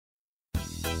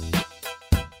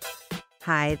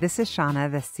Hi, this is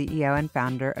Shauna, the CEO and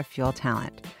founder of Fuel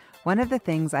Talent. One of the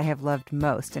things I have loved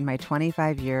most in my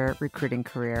 25-year recruiting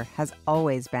career has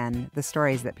always been the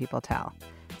stories that people tell.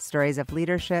 Stories of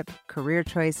leadership, career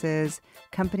choices,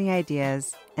 company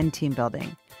ideas, and team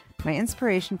building. My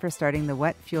inspiration for starting the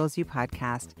What Fuels You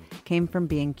podcast came from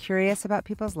being curious about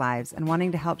people's lives and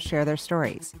wanting to help share their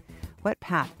stories. What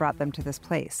path brought them to this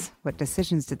place? What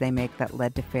decisions did they make that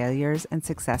led to failures and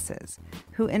successes?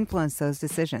 Who influenced those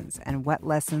decisions, and what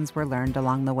lessons were learned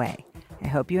along the way? I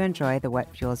hope you enjoy the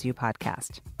What Fuels You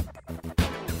podcast.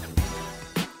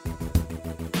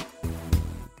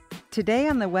 Today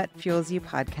on the What Fuels You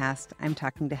podcast, I'm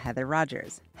talking to Heather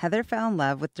Rogers. Heather fell in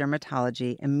love with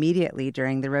dermatology immediately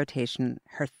during the rotation,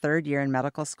 her third year in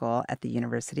medical school at the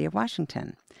University of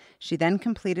Washington. She then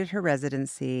completed her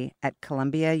residency at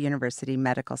Columbia University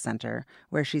Medical Center,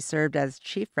 where she served as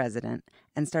chief resident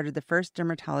and started the first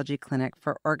dermatology clinic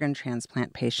for organ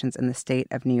transplant patients in the state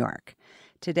of New York.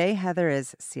 Today, Heather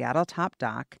is Seattle Top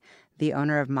Doc, the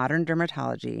owner of Modern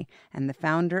Dermatology, and the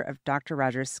founder of Dr.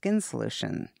 Rogers Skin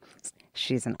Solutions.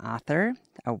 She's an author,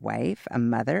 a wife, a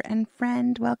mother, and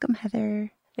friend. Welcome,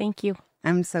 Heather. Thank you.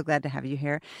 I'm so glad to have you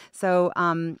here. So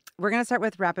we're going to start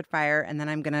with rapid fire, and then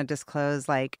I'm going to disclose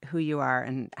who you are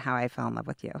and how I fell in love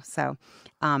with you. So,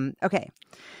 okay.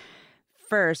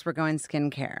 First, we're going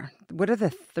skincare. What are the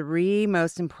 3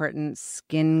 most important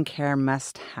skincare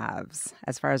must-haves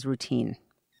as far as routine?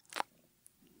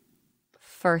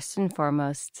 First and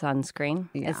foremost, sunscreen.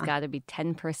 Yeah. It's got to be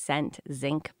 10%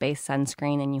 zinc-based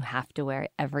sunscreen, and you have to wear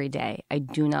it every day. I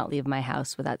do not leave my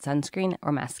house without sunscreen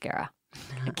or mascara.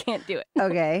 I can't do it.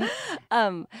 Okay.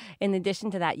 In addition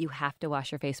to that, you have to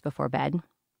wash your face before bed.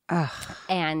 Ugh.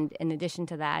 And in addition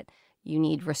to that, you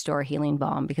need Restore Healing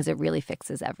Balm because it really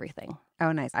fixes everything.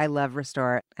 Oh, nice. I love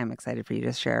Restore. I'm excited for you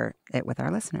to share it with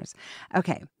our listeners.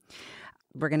 Okay.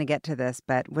 We're going to get to this,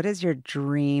 but what is your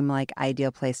dream,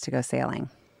 ideal place to go sailing?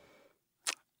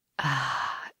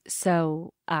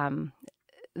 So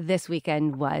this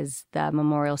weekend was the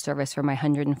memorial service for my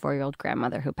 104-year-old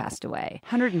grandmother who passed away.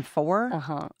 104?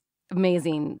 Uh-huh.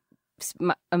 Amazing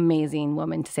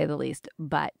woman, to say the least.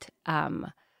 But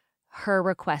her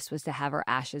request was to have her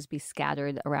ashes be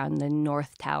scattered around the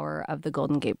North Tower of the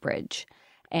Golden Gate Bridge.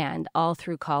 And all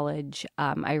through college,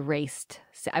 I raced.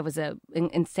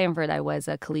 In Stanford, I was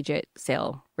a collegiate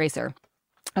sail racer.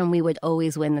 And we would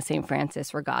always win the St.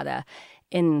 Francis Regatta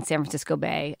in San Francisco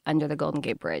Bay under the Golden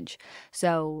Gate Bridge.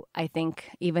 So I think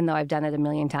even though I've done it a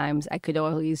million times, I could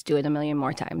always do it a million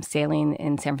more times. Sailing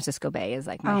in San Francisco Bay is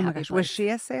my happy gosh. place. Was she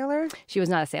a sailor? She was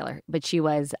not a sailor, but she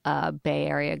was a Bay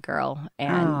Area girl.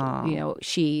 And,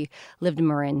 she lived in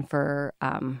Marin for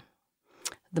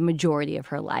the majority of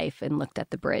her life and looked at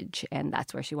the bridge, and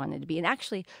that's where she wanted to be. And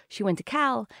actually, she went to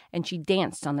Cal, and she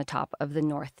danced on the top of the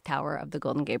North Tower of the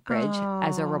Golden Gate Bridge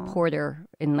as a reporter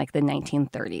in the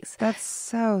 1930s. That's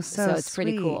so it's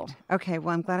pretty cool. Okay,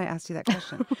 well, I'm glad I asked you that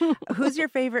question. Who's your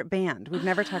favorite band? We've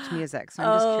never talked music, so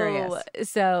I'm just curious.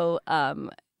 So,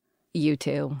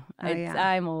 U2. Yeah.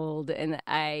 I'm old, and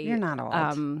You're not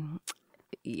old.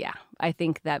 Yeah, I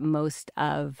think that most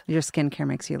of your skincare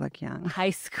makes you look young.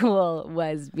 High school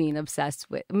was being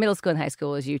obsessed with. Middle school and high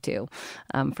school was U2,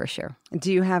 for sure.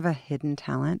 Do you have a hidden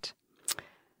talent?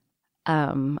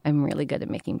 I'm really good at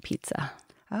making pizza.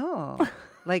 Oh,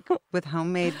 with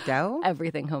homemade dough?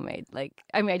 Everything homemade.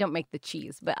 I don't make the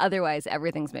cheese, but otherwise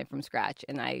everything's made from scratch,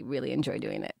 and I really enjoy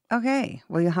doing it. Okay.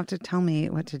 Well, you'll have to tell me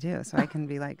what to do so I can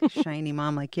be shiny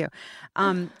mom like you.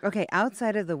 Okay.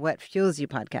 Outside of the What Fuels You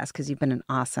podcast, because you've been an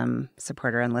awesome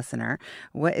supporter and listener,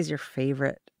 what is your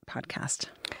favorite podcast?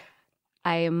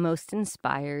 I am most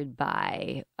inspired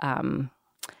by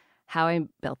How I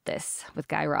Built This with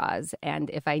Guy Raz. And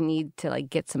if I need to like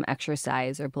get some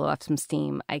exercise or blow off some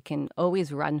steam, I can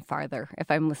always run farther if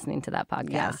I'm listening to that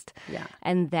podcast. Yeah.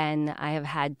 And then I have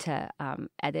had to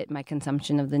edit my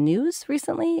consumption of the news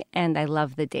recently, and I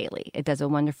love The Daily. It does a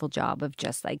wonderful job of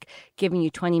just like giving you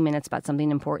 20 minutes about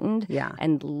something important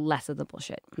and less of the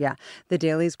bullshit. Yeah. The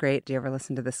Daily's great. Do you ever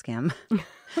listen to The Skim?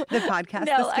 The podcast?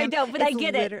 No, The Skim? I don't, but I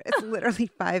get it. It's literally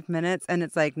 5 minutes, and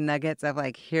it's like nuggets of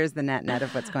like, here's the net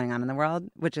of what's going on in the world,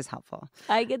 which is helpful.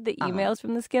 I get the emails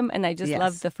from The Skim, and I just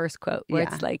love the first quote where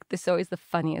it's like, this is always the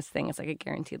funniest thing. It's like a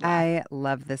guaranteed laugh. I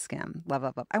love The Skim. Love,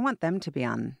 love, love. I want them to be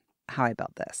on How I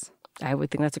Built This. I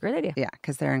would think that's a great idea. Yeah,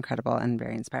 because they're incredible and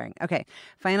very inspiring. Okay,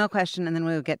 final question, and then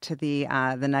we'll get to the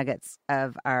nuggets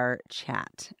of our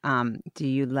chat. Do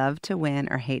you love to win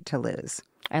or hate to lose?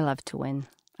 I love to win.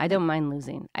 I don't mind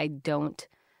losing. I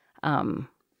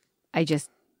just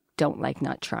don't like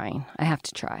not trying. I have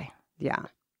to try. Yeah.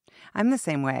 I'm the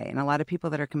same way. And a lot of people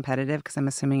that are competitive, because I'm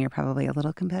assuming you're probably a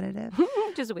little competitive.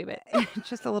 Just a wee bit.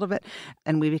 Just a little bit.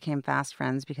 And we became fast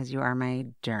friends because you are my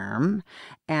derm.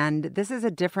 And this is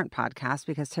a different podcast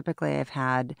because typically I've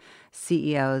had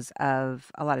CEOs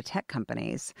of a lot of tech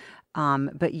companies.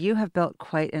 But you have built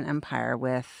quite an empire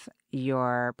with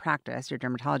your practice, your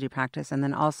dermatology practice, and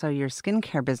then also your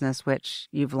skincare business, which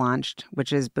you've launched,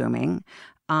 which is booming.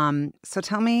 So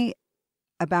tell me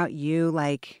about you,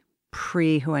 like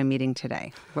pre who I'm meeting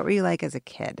today. What were you like as a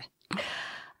kid?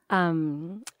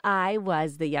 I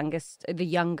was the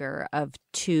younger of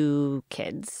two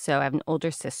kids. So I have an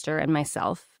older sister and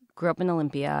myself. Grew up in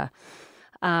Olympia.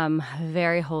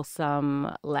 Very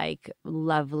wholesome, like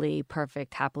lovely,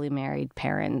 perfect, happily married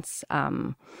parents.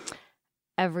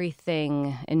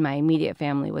 Everything in my immediate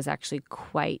family was actually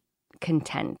quite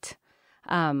content.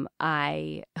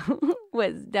 I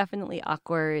was definitely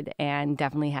awkward and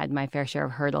definitely had my fair share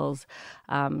of hurdles.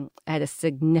 I had a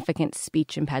significant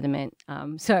speech impediment,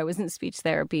 so I was in speech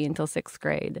therapy until sixth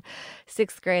grade.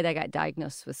 Sixth grade, I got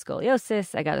diagnosed with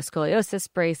scoliosis. I got a scoliosis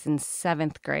brace in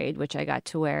seventh grade, which I got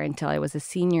to wear until I was a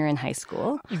senior in high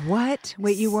school. What?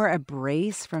 Wait, you wore a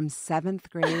brace from seventh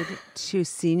grade to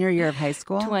senior year of high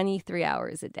school? 23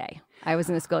 hours a day. I was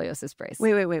in a scoliosis brace.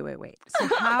 Wait. So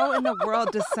how in the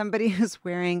world does somebody who's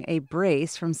wearing a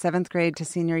brace from seventh grade to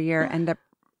senior year end up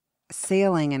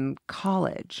sailing in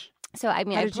college? So, I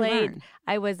mean,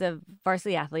 I was a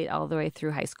varsity athlete all the way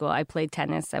through high school. I played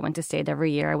tennis. I went to state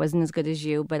every year. I wasn't as good as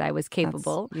you, but I was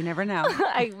capable. You never know.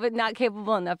 I was not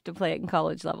capable enough to play it in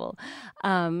college level.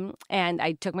 And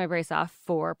I took my brace off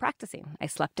for practicing. I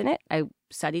slept in it. I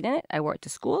studied in it. I wore it to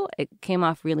school. It came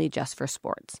off really just for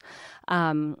sports.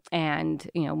 And,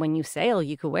 you know, when you sail,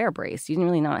 you could wear a brace. You didn't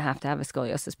really not have to have a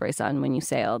scoliosis brace on when you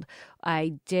sailed.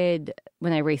 I did,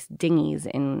 when I raced dinghies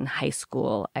in high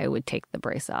school, I would take the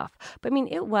brace off. But I mean,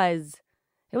 it was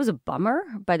a bummer,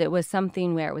 but it was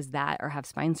something where it was that or have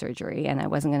spine surgery, and I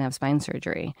wasn't going to have spine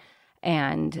surgery.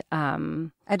 And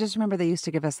I just remember they used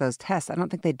to give us those tests. I don't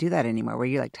think they do that anymore, where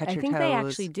you like touch your toes. I think they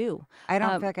actually do. I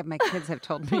don't feel like my kids have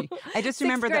told me. I just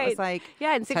remember that was like,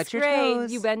 in sixth touch your grade,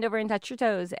 toes. You bend over and touch your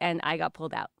toes, and I got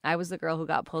pulled out. I was the girl who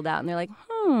got pulled out, and they're like,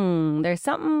 there's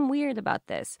something weird about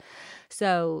this.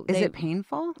 So is it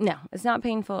painful? No, it's not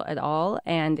painful at all,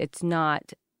 and it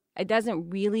doesn't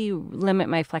really limit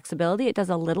my flexibility. It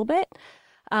does a little bit.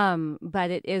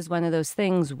 But it is one of those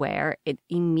things where it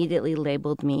immediately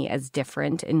labeled me as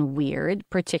different and weird,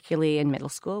 particularly in middle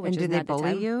school. And did they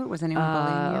bully you? Was anyone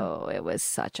bullying you? Oh, it was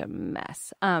such a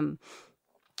mess.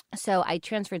 So I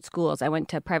transferred schools. I went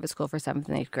to private school for 7th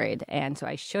and 8th grade. And so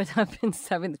I showed up in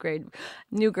 7th grade,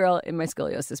 new girl in my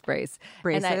scoliosis brace.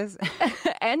 Braces?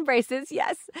 And braces,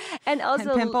 yes. And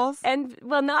also... And pimples? And,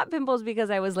 well, not pimples because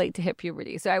I was late to hit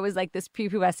puberty. So I was like this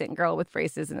pubescent girl with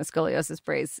braces and a scoliosis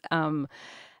brace.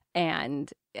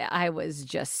 And I was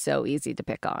just so easy to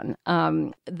pick on.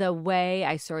 The way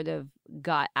I sort of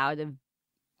got out of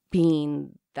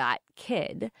being that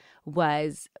kid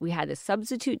was we had a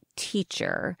substitute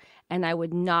teacher, and I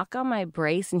would knock on my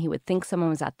brace and he would think someone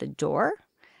was at the door,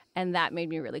 and that made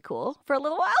me really cool for a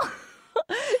little while.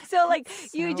 So like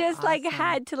you just awesome. Like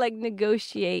had to like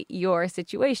negotiate your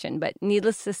situation. But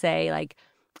needless to say, like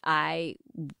I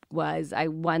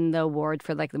won the award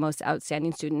for like the most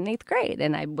outstanding student in 8th grade,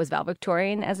 and I was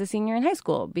valedictorian as a senior in high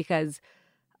school because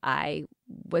I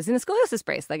was in a scoliosis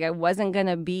brace. Like I wasn't going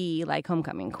to be like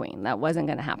homecoming queen. That wasn't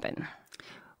going to happen.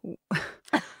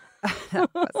 That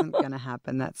wasn't going to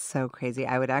happen. That's so crazy.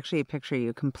 I would actually picture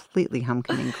you completely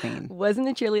homecoming queen. Wasn't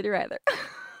a cheerleader either.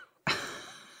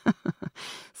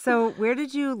 So where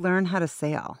did you learn how to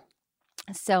sail?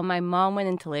 So my mom went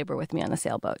into labor with me on a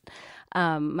sailboat.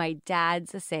 My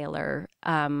dad's a sailor,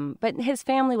 but his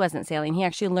family wasn't sailing. He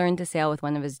actually learned to sail with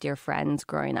one of his dear friends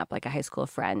growing up, like a high school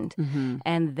friend. Mm-hmm.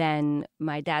 And then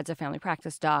my dad's a family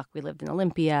practice dock. We lived in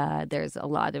Olympia. There's a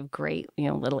lot of great,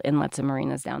 little inlets and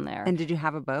marinas down there. And did you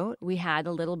have a boat? We had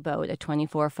a little boat, a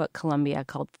 24-foot Columbia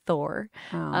called Thor.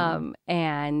 Oh.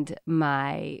 And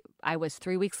I was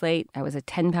 3 weeks late. I was a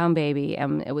 10-pound baby,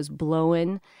 and it was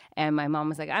blowing. And my mom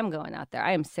was like, I'm going out there.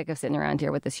 I am sick of sitting around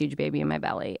here with this huge baby in my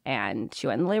belly. And she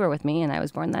went in labor with me, and I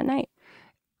was born that night.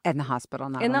 In the hospital,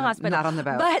 not on the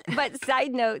boat. But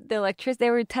side note, they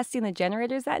were testing the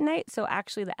generators that night. So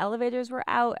actually the elevators were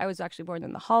out. I was actually born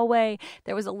in the hallway.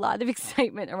 There was a lot of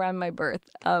excitement around my birth.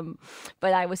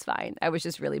 But I was fine. I was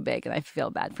just really big, and I feel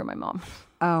bad for my mom.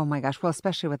 Oh my gosh. Well,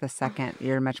 especially with the second,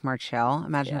 you're much more chill.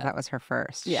 Imagine if that was her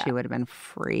first. Yeah. She would have been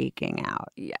freaking out.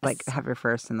 Yes. Like have your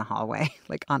first in the hallway,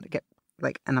 like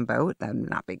like in a boat, that would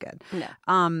not be good.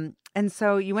 No. And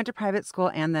so you went to private school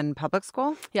and then public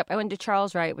school? Yep. I went to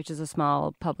Charles Wright, which is a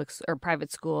small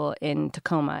private school in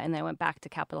Tacoma. And then I went back to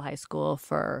Capitol High School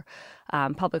for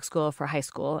public school for high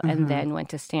school, and then went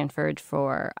to Stanford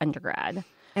for undergrad.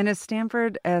 And is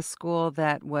Stanford a school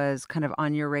that was kind of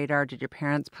on your radar? Did your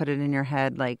parents put it in your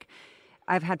head? Like,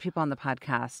 I've had people on the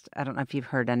podcast, I don't know if you've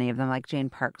heard any of them, like Jane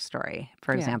Park's story,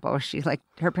 for example. She, like,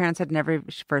 her parents had never,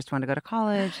 she first wanted to go to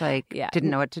college, like, didn't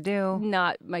know what to do.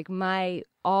 Not, like,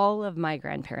 all of my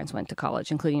grandparents went to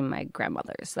college, including my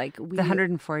grandmothers. Like, The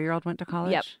 104-year-old went to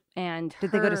college? Yep. And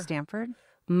Did they go to Stanford?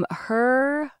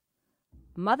 Her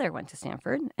mother went to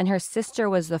Stanford, and her sister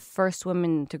was the first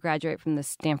woman to graduate from the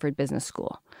Stanford Business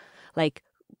School. Like,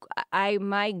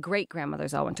 my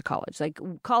great-grandmothers all went to college. Like,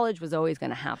 college was always going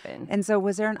to happen. And so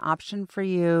was there an option for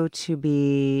you to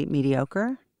be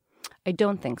mediocre? I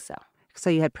don't think so. So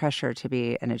you had pressure to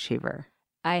be an achiever?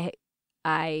 I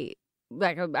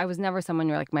was never someone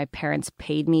where, like, my parents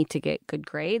paid me to get good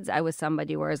grades. I was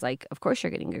somebody where it's like, of course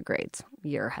you're getting good grades.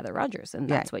 You're Heather Rogers, and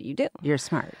that's what you do. You're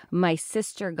smart. My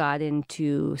sister got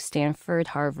into Stanford,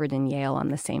 Harvard, and Yale on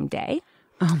the same day.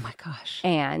 Oh, my gosh.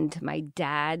 And my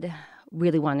dad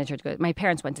really wanted her to go. My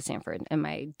parents went to Stanford, and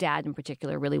my dad in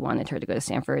particular really wanted her to go to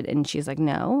Stanford. And she's like,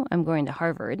 no, I'm going to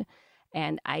Harvard.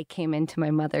 And I came into my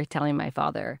mother telling my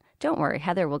father, don't worry,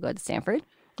 Heather will go to Stanford.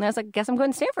 And I was like, guess I'm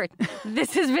going to Stanford.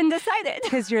 This has been decided.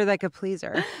 Because you're like a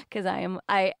pleaser. Because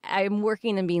I'm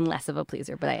working and being less of a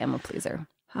pleaser, but I am a pleaser.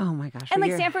 Oh my gosh. And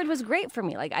like Stanford was great for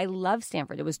me. Like, I love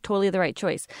Stanford. It was totally the right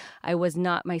choice.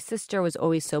 My sister was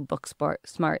always so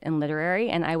smart and literary,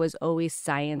 and I was always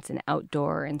science and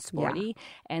outdoor and sporty.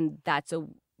 Yeah. And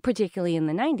particularly in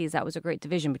the 90s, that was a great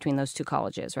division between those two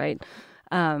colleges, right?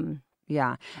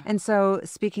 Yeah. And so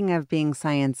speaking of being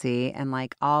sciencey and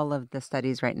like all of the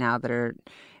studies right now that are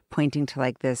pointing to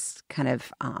like this kind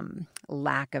of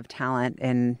lack of talent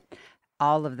in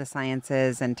all of the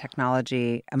sciences and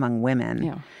technology among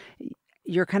women,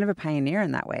 you're kind of a pioneer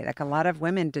in that way. Like, a lot of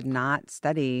women did not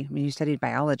study. I mean, you studied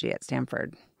biology at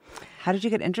Stanford. How did you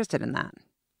get interested in that?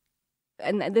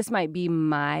 And this might be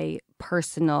my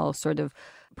personal sort of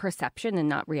perception and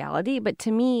not reality, but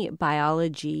to me,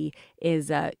 biology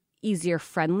is easier,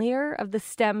 friendlier of the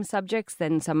STEM subjects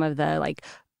than some of the like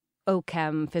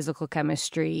OChem, physical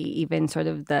chemistry, even sort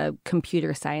of the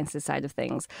computer sciences side of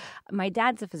things. My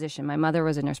dad's a physician. My mother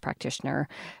was a nurse practitioner.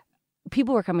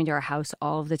 People were coming to our house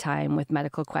all of the time with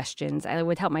medical questions. I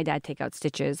would help my dad take out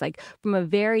stitches. Like, from a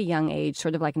very young age,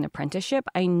 sort of like an apprenticeship,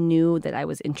 I knew that I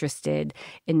was interested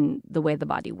in the way the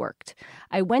body worked.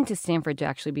 I went to Stanford to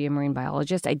actually be a marine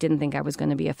biologist. I didn't think I was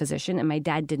going to be a physician, and my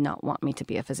dad did not want me to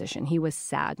be a physician. He was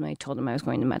sad when I told him I was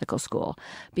going to medical school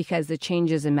because the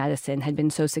changes in medicine had been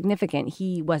so significant.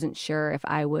 He wasn't sure if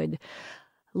I would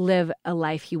live a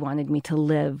life he wanted me to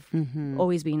live,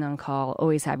 always being on call,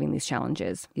 always having these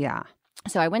challenges. Yeah.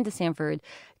 So I went to Stanford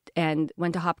and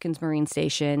went to Hopkins Marine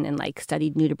Station and like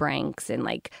studied nudibranchs and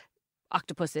like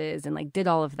octopuses and like did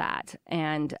all of that.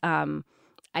 And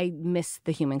I missed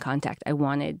the human contact. I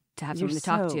wanted to have someone to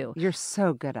talk to. You're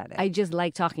so good at it. I just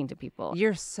like talking to people.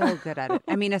 You're so good at it.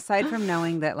 I mean, aside from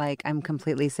knowing that like I'm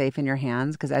completely safe in your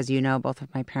hands, because as you know, both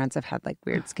of my parents have had like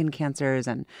weird skin cancers.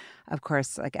 And of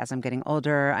course, like as I'm getting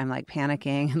older, I'm like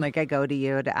panicking and like I go to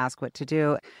you to ask what to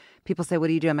do. People say, what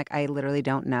do you do? I'm like, I literally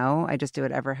don't know. I just do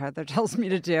whatever Heather tells me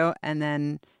to do. And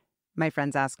then my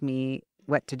friends ask me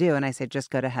what to do. And I say, just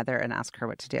go to Heather and ask her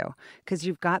what to do. Because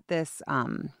you've got this,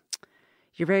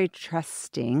 you're very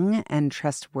trusting and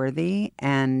trustworthy.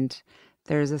 And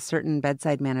there's a certain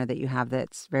bedside manner that you have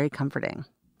that's very comforting.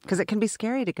 Because it can be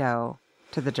scary to go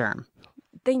to the derm.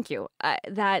 Thank you.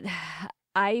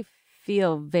 I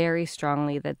feel very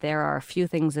strongly that there are a few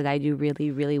things that I do really,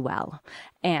 really well.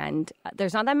 And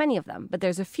there's not that many of them, but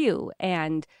there's a few.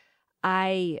 And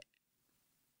if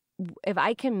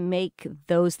I can make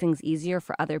those things easier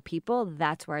for other people,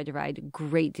 that's where I derive a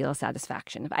great deal of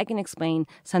satisfaction. If I can explain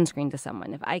sunscreen to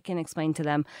someone, if I can explain to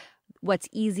them what's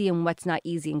easy and what's not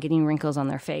easy and getting wrinkles on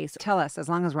their face. Tell us, as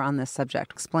long as we're on this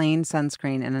subject, explain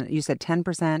sunscreen. And you said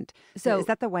 10%. So is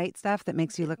that the white stuff that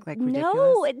makes you look like ridiculous?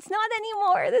 No, it's not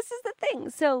anymore. This is the thing.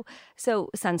 So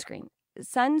sunscreen.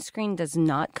 Sunscreen does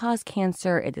not cause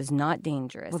cancer. It is not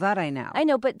dangerous. Well, that I know. I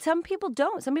know, but some people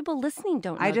don't. Some people listening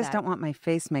don't know I just don't want my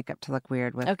face makeup to look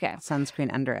weird with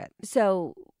sunscreen under it.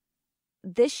 So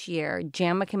this year,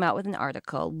 JAMA came out with an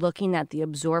article looking at the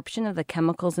absorption of the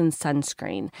chemicals in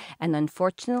sunscreen. And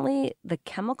unfortunately, the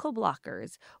chemical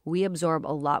blockers, we absorb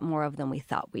a lot more of than we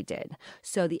thought we did.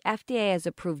 So the FDA has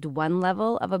approved one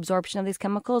level of absorption of these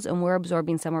chemicals, and we're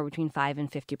absorbing somewhere between 5 and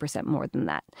 50% more than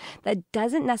that. That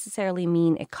doesn't necessarily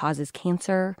mean it causes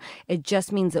cancer. It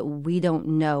just means that we don't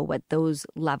know what those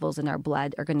levels in our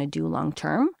blood are going to do long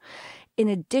term. In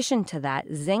addition to that,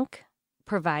 zinc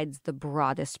provides the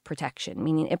broadest protection,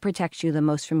 meaning it protects you the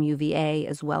most from UVA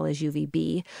as well as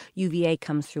UVB. UVA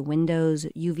comes through windows.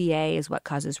 UVA is what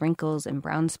causes wrinkles and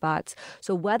brown spots.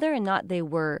 So whether or not they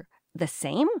were the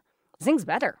same, zinc's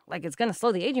better. Like, it's going to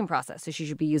slow the aging process, so you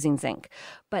should be using zinc.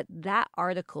 But that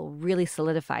article really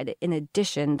solidified it. In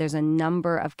addition, there's a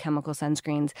number of chemical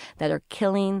sunscreens that are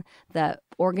killing the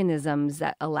organisms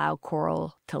that allow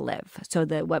coral to live. So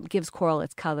what gives coral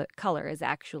its color is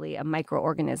actually a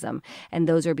microorganism, and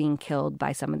those are being killed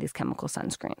by some of these chemical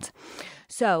sunscreens.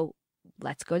 So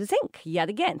let's go to zinc yet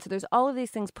again. So there's all of these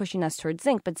things pushing us towards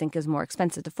zinc, but zinc is more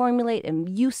expensive to formulate and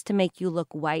used to make you look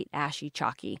white, ashy,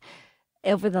 chalky.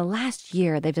 Over the last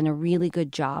year, they've done a really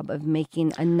good job of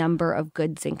making a number of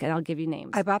good zinc, and I'll give you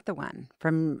names. I bought the one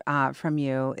from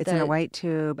you. It's in a white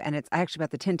tube, and I actually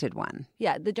bought the tinted one.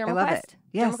 Yeah, the DermaQuest. I love it.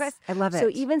 Yes, DermaQuest. I love it. So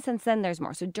even since then, there's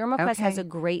more. So DermaQuest has a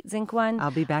great zinc one.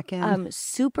 I'll be back in.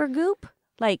 Supergoop,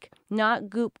 like not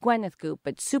Goop, Gwyneth Goop,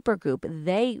 but Supergoop.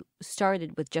 They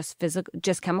started with just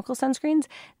chemical sunscreens.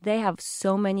 They have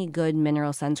so many good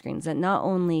mineral sunscreens that not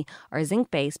only are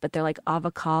zinc based, but they're like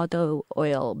avocado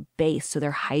oil based, so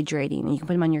they're hydrating. And you can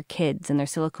put them on your kids, and they're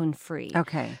silicone free.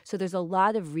 Okay. So there's a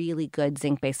lot of really good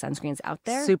zinc based sunscreens out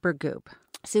there. Supergoop.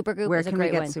 Supergoop Where is a can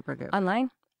great we one. get Supergoop?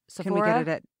 Online. Sephora. Can we get it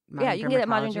at Modern you can get it at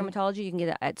Modern Dermatology. You can get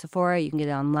it at Sephora. You can get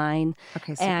it online.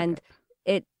 Okay, and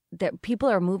that people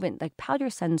are moving, like powder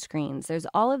sunscreens. There's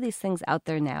all of these things out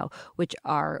there now which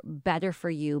are better for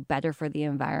you, better for the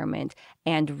environment,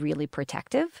 and really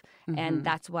protective. Mm-hmm. And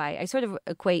that's why I sort of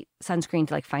equate sunscreen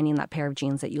to like finding that pair of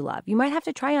jeans that you love. You might have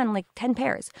to try on like 10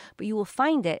 pairs, but you will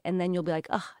find it, and then you'll be like,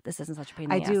 oh, this isn't such a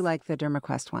pain in the ass. I do like the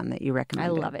DermaQuest one that you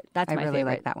recommended. I love it. That's my favorite. I really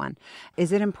like that one.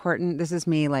 Is it important? This is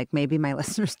me, like maybe my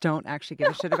listeners don't actually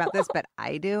give a shit about this, but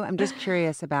I do. I'm just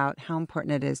curious about how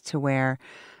important it is to wear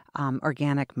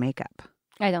organic makeup.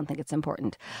 I don't think it's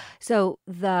important. So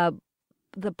the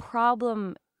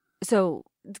problem. So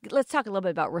let's talk a little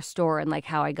bit about Restore and like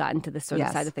how I got into this sort of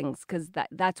side of things, because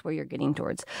that's where you're getting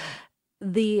towards.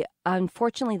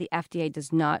 Unfortunately, the FDA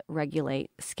does not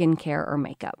regulate skincare or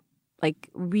makeup. Like,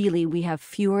 really, we have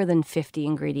fewer than 50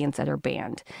 ingredients that are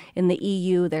banned. In the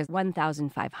EU, there's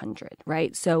 1,500,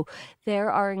 right? So there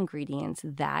are ingredients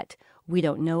that we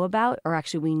don't know about, or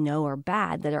actually we know are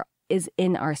bad, that is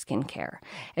in our skincare.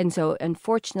 And so,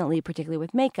 unfortunately, particularly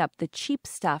with makeup, the cheap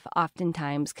stuff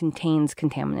oftentimes contains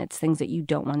contaminants, things that you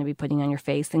don't want to be putting on your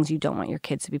face, things you don't want your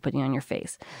kids to be putting on your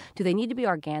face. Do they need to be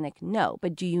organic? No.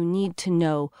 But do you need to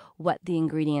know what the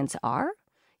ingredients are?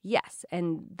 Yes.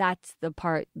 And that's the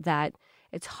part that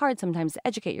it's hard sometimes to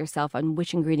educate yourself on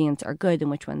which ingredients are good and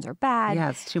which ones are bad. Yeah,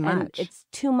 it's too much. And it's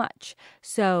too much.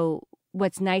 So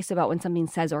what's nice about when something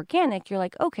says organic, you're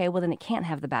like, okay, well, then it can't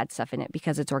have the bad stuff in it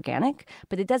because it's organic.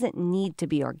 But it doesn't need to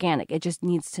be organic. It just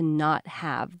needs to not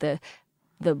have the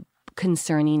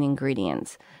concerning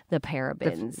ingredients, the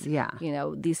parabens,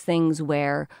 these things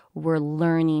where we're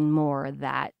learning more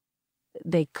that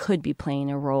they could be playing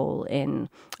a role in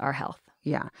our health.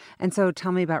 Yeah. And so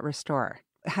tell me about Restore.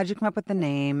 How'd you come up with the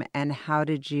name, and how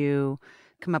did you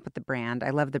come up with the brand? I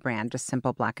love the brand, just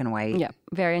simple black and white. Yeah,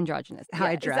 very androgynous.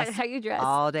 I dress. Is that how you dress?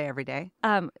 All day, every day?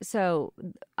 So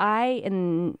I,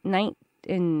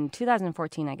 in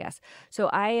 2014, I guess. So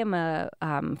I am a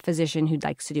physician who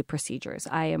likes to do procedures.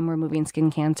 I am removing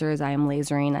skin cancers. I am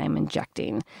lasering. I am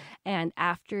injecting. And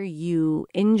after you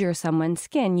injure someone's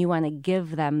skin, you want to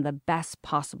give them the best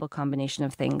possible combination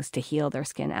of things to heal their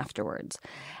skin afterwards.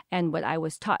 And what I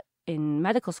was taught in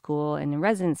medical school and in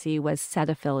residency was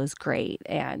Cetaphil is great,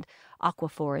 and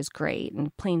Aquaphor is great,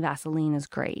 and plain Vaseline is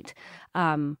great.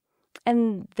 And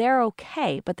they're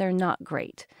okay, but they're not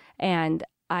great. And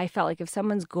I felt like if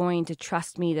someone's going to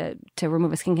trust me to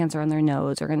remove a skin cancer on their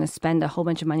nose, or going to spend a whole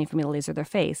bunch of money for me to laser their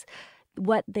face,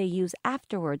 what they use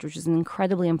afterwards, which is an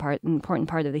incredibly important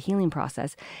part of the healing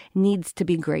process, needs to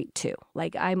be great too.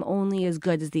 Like, I'm only as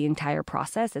good as the entire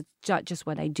process. It's not just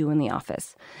what I do in the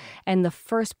office. And the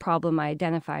first problem I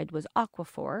identified was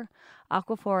Aquaphor.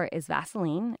 Aquaphor is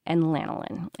Vaseline and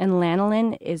lanolin. And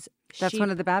lanolin is That's one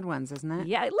of the bad ones, isn't it?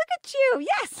 Yeah, look at you.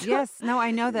 Yes. Yes. No,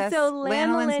 I know this. So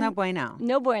Lanolin's no bueno.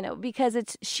 No bueno, because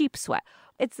it's sheep sweat.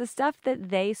 It's the stuff that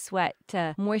they sweat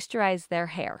to moisturize their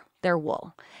hair, their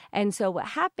wool. And so what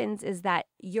happens is that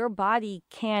your body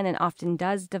can and often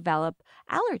does develop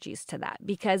allergies to that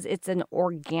because it's an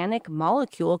organic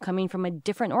molecule coming from a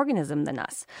different organism than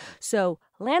us. So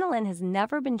lanolin has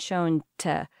never been shown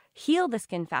to heal the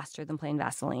skin faster than plain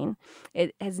Vaseline.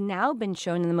 It has now been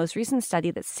shown in the most recent study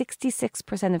that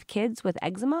 66% of kids with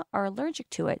eczema are allergic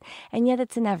to it, and yet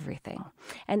it's in everything.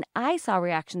 And I saw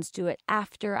reactions to it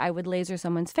after I would laser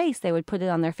someone's face. They would put it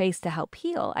on their face to help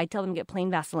heal. I'd tell them to get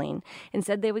plain Vaseline.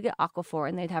 Instead, they would get Aquaphor,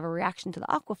 and they'd have a reaction to the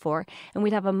Aquaphor, and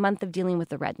we'd have a month of dealing with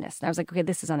the redness. And I was like, okay,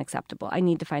 this is unacceptable. I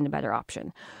need to find a better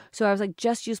option. So I was like,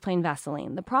 just use plain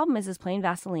Vaseline. The problem is plain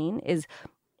Vaseline is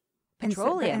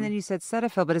petroleum. And then you said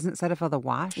Cetaphil, but isn't Cetaphil the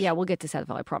wash? Yeah, we'll get to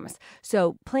Cetaphil, I promise.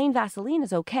 So plain Vaseline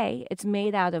is okay. It's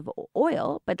made out of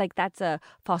oil, but like that's a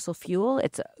fossil fuel.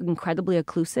 It's incredibly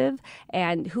occlusive.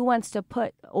 And who wants to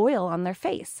put oil on their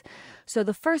face? So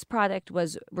the first product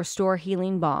was Restore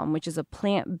Healing Balm, which is a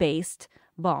plant-based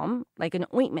balm, like an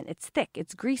ointment. It's thick,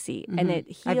 it's greasy, and it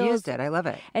heals. I've used it. I love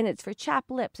it. And it's for chapped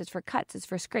lips, it's for cuts, it's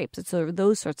for scrapes, it's for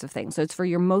those sorts of things. So it's for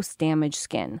your most damaged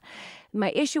skin.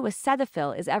 My issue with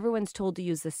Cetaphil is everyone's told to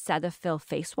use the Cetaphil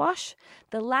face wash.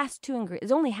 The last two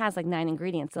ingredients, it only has like 9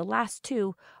 ingredients. The last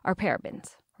 2 are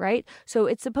parabens. Right? So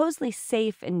it's supposedly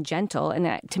safe and gentle.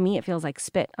 And to me, it feels like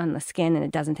spit on the skin and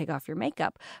it doesn't take off your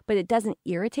makeup, but it doesn't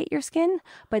irritate your skin,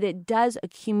 but it does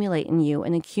accumulate in you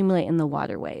and accumulate in the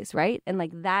waterways. Right? And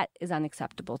like that is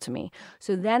unacceptable to me.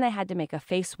 So then I had to make a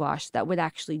face wash that would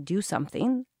actually do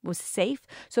something, was safe.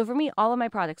 So for me, all of my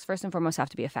products, first and foremost, have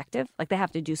to be effective. Like they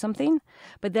have to do something,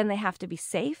 but then they have to be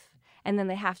safe. And then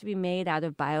they have to be made out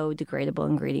of biodegradable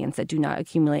ingredients that do not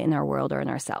accumulate in our world or in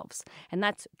ourselves. And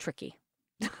that's tricky.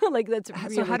 Like that's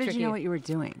really So how did tricky. you know what you were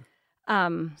doing?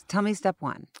 Tell me step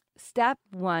 1. Step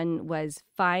 1 was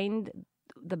make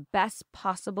the best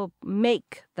possible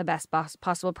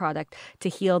product to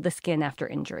heal the skin after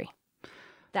injury.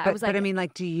 But I mean,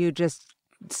 like, do you just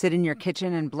sit in your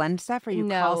kitchen and blend stuff, or you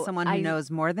call someone who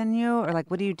knows more than you, or like,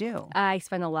 what do you do? I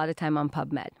spend a lot of time on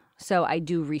PubMed. So I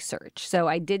do research. So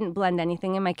I didn't blend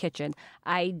anything in my kitchen.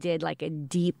 I did like a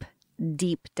deep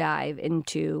dive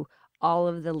into all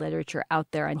of the literature out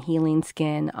there on healing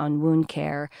skin, on wound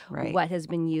care, right. What has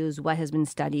been used, what has been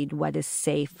studied, what is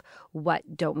safe,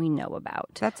 what don't we know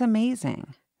about. That's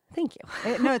amazing. Thank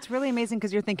you. No, it's really amazing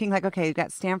because you're thinking like, okay, you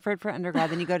got Stanford for undergrad,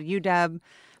 then you go to UW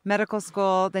medical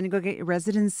school, then you go get your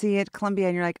residency at Columbia,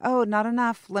 and you're like, oh, not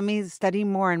enough. Let me study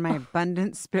more in my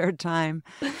abundant spare time.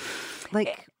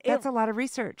 Like, that's a lot of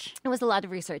research. It was a lot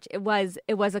of research. It was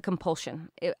a compulsion.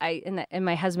 And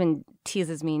my husband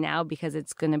teases me now because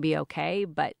it's going to be okay,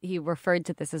 but he referred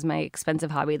to this as my expensive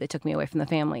hobby that took me away from the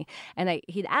family. And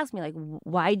he'd ask me, like,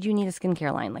 why do you need a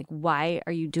skincare line? Like, why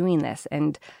are you doing this?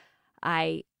 And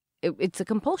it's a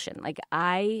compulsion. Like,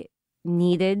 I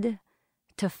needed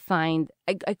to find,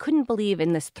 I couldn't believe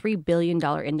in this $3 billion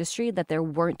industry that there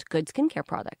weren't good skincare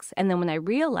products. And then when I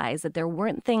realized that there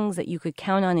weren't things that you could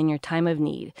count on in your time of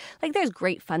need, like there's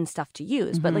great fun stuff to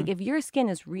use, but like if your skin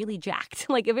is really jacked,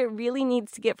 like if it really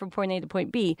needs to get from point A to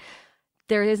point B,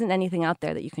 there isn't anything out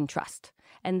there that you can trust.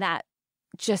 And that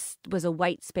just was a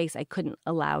white space I couldn't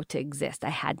allow to exist. I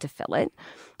had to fill it.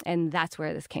 And that's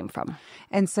where this came from.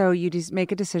 And so you just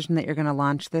make a decision that you're going to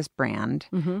launch this brand.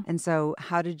 Mm-hmm. And so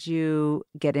how did you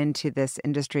get into this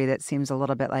industry that seems a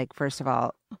little bit like, first of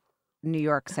all, New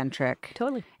York centric?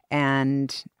 Totally.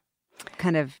 And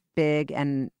kind of big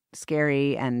and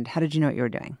scary. And how did you know what you were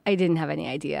doing? I didn't have any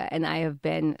idea. And I have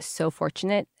been so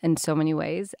fortunate in so many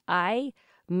ways. I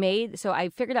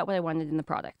figured out what I wanted in the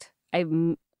product. I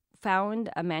found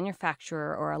a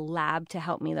manufacturer or a lab to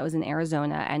help me that was in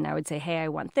Arizona, and I would say, hey, I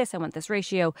want this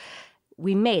ratio.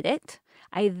 We made it.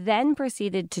 I then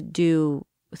proceeded to do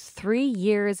 3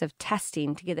 years of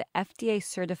testing to get it FDA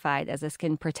certified as a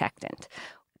skin protectant.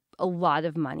 A lot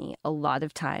of money, a lot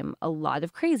of time, a lot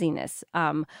of craziness.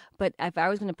 But if I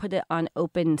was going to put it on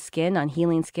open skin, on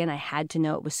healing skin, I had to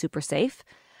know it was super safe.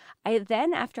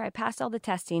 After I passed all the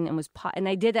testing and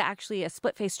I did actually a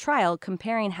split face trial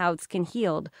comparing how skin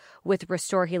healed with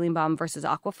Restore Healing Balm versus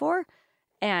Aquaphor.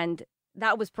 And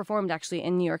that was performed actually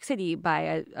in New York City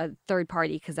by a third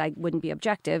party because I wouldn't be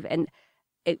objective. And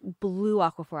it blew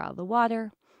Aquaphor out of the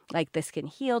water. Like the skin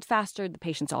healed faster. The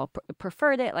patients all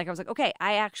preferred it. Like I was like, okay,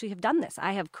 I actually have done this.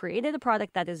 I have created a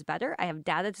product that is better. I have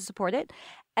data to support it.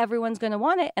 Everyone's going to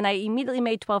want it. And I immediately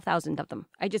made 12,000 of them.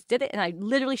 I just did it and I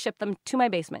literally shipped them to my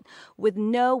basement with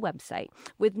no website,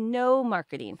 with no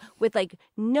marketing, with like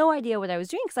no idea what I was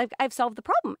doing because I've solved the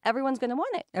problem. Everyone's going to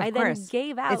want it. Of I course. then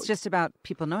gave out. It's just about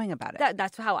people knowing about it.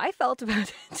 That's how I felt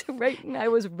about it, right? And I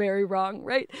was very wrong,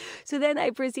 right? So then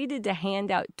I proceeded to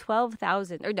hand out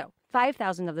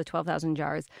 5,000 of the 12,000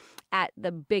 jars at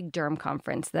the big derm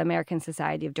conference, the American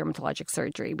Society of Dermatologic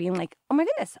Surgery, being like, oh my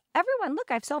goodness, everyone,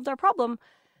 look, I've solved our problem.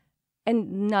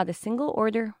 And not a single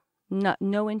order,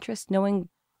 no interest, no one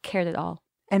cared at all.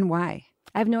 And why?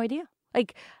 I have no idea.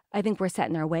 Like, I think we're set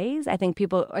in our ways. I think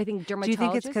dermatologists... Do you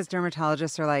think it's because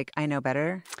dermatologists are like, I know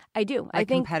better? I do. I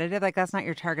think competitive? Like, that's not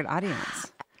your target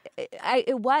audience.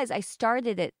 I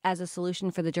started it as a solution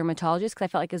for the dermatologists because I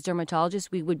felt like as dermatologists,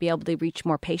 we would be able to reach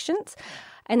more patients.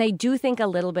 And I do think a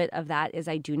little bit of that is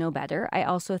I do know better. I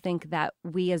also think that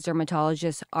we as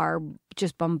dermatologists are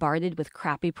just bombarded with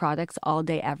crappy products all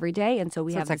day, every day. And so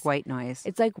it's like white noise.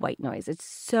 It's like white noise. It's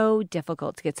so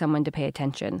difficult to get someone to pay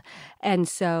attention. And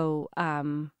so I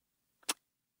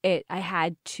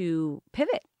had to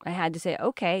pivot. I had to say,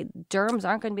 okay, derms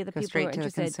aren't going to be the people who are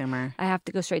interested. The consumer. I have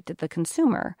to go straight to the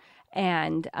consumer.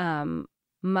 And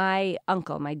my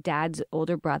uncle, my dad's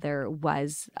older brother,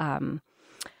 was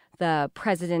the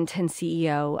president and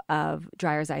CEO of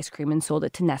Dreyer's Ice Cream and sold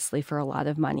it to Nestle for a lot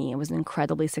of money. It was an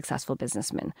incredibly successful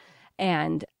businessman.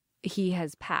 And he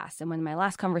has passed. And one of my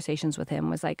last conversations with him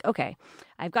was like, okay,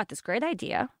 I've got this great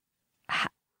idea.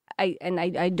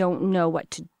 I don't know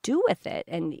what to do with it.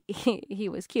 And he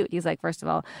was cute. He's like, first of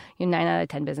all, 9 out of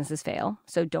 10 businesses fail.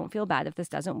 So don't feel bad if this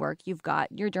doesn't work. You've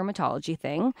got your dermatology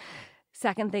thing.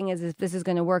 Second thing is if this is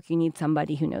going to work, you need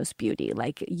somebody who knows beauty.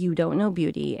 Like you don't know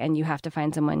beauty and you have to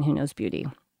find someone who knows beauty.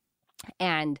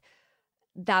 And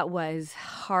that was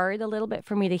hard a little bit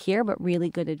for me to hear, but really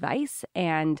good advice.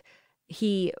 And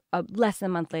he, less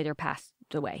than a month later, passed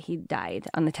away. He died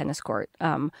on the tennis court.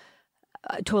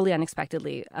 Totally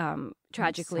unexpectedly,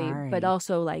 tragically, but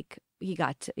also like he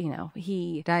got,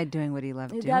 he died doing what he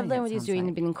loved doing. He loved doing what he was doing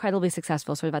and been incredibly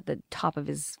successful, sort of at the top of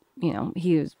his, he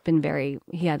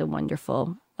had a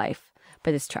wonderful life,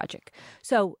 but it's tragic.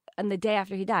 So on the day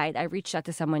after he died, I reached out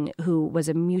to someone who was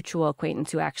a mutual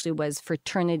acquaintance who actually was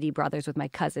fraternity brothers with my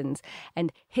cousins,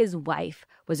 and his wife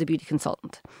was a beauty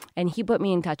consultant. And he put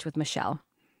me in touch with Michelle.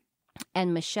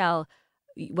 And Michelle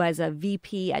was a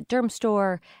VP at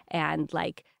Dermstore and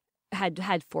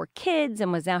had 4 kids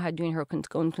and was now doing her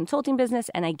own consulting business.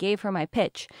 And I gave her my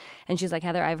pitch. And she's like,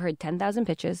 Heather, I've heard 10,000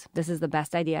 pitches. This is the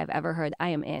best idea I've ever heard. I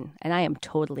am in. And I am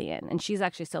totally in. And she's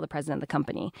actually still the president of the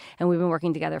company. And we've been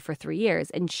working together for 3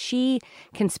 years. And she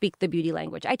can speak the beauty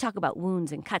language. I talk about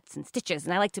wounds and cuts and stitches.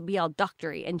 And I like to be all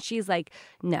doctory. And she's like,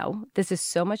 no, this is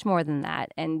so much more than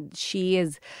that. And she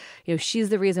is, she's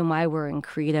the reason why we're in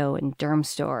Credo and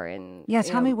Dermstore. And yeah,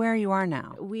 tell me where you are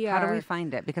now. How do we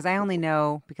find it? Because I only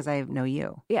know because I know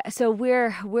you. Yeah, so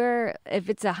we're if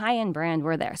it's a high-end brand,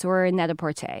 we're there. So we're in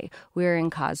Net-a-Porter, we're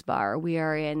in Cosbar, we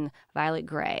are in Violet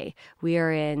Grey, we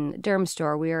are in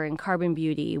Dermstore, we are in Carbon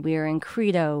Beauty, we are in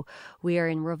Credo, we are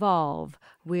in Revolve,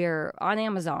 we're on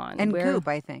Amazon. And Goop,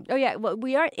 I think. Oh, yeah, well,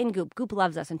 we are in Goop. Goop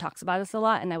loves us and talks about us a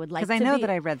lot, and I would like to because I know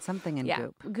that I read something in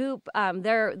Goop. Goop,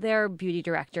 their beauty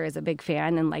director is a big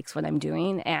fan and likes what I'm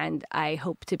doing, and I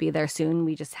hope to be there soon.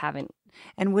 We just haven't.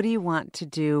 And what do you want to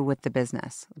do with the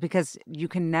business? Because you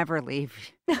can never leave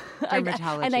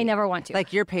dermatology. And I never want to.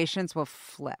 Like your patients will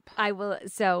flip. I will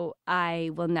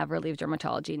never leave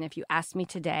dermatology. And if you asked me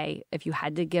today, if you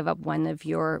had to give up one of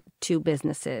your 2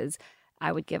 businesses,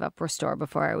 I would give up Restore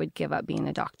before I would give up being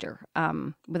a doctor,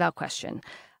 without question.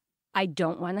 I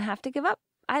don't want to have to give up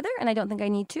either, and I don't think I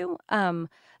need to.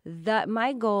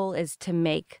 My goal is to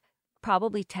make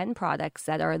probably 10 products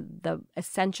that are the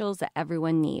essentials that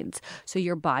everyone needs. So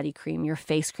your body cream, your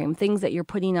face cream, things that you're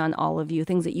putting on all of you,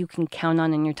 things that you can count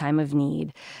on in your time of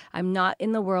need. I'm not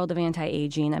in the world of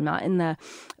anti-aging. I'm not in the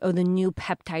new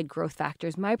peptide growth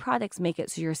factors. My products make it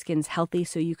so your skin's healthy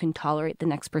so you can tolerate the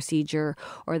next procedure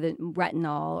or the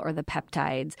retinol or the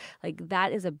peptides. Like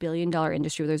that is a $1 billion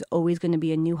industry where there's always going to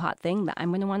be a new hot thing that I'm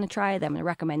going to want to try, that I'm going to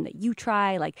recommend that you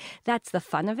try. Like that's the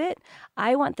fun of it.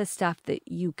 I want the stuff that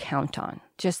you count on.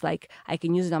 Just like I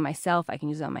can use it on myself, I can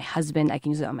use it on my husband, I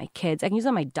can use it on my kids, I can use it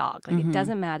on my dog. Like it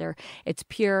doesn't matter. It's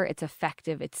pure, it's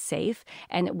effective, it's safe,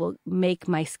 and it will make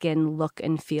my skin look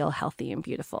and feel healthy and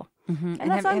beautiful. And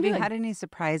that's have you had any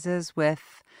surprises with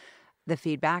the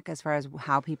feedback as far as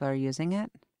how people are using it?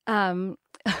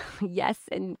 Yes,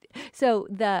 and so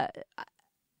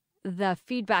the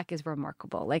feedback is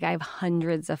remarkable. Like, I have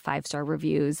hundreds of 5-star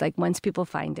reviews. Like, once people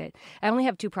find it, I only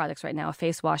have 2 products right now, a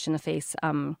face wash and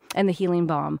and the healing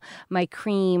balm. My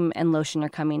cream and lotion are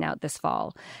coming out this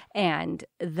fall. And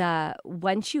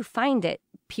once you find it,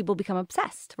 people become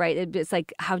obsessed, right? It's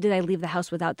like, how did I leave the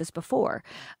house without this before?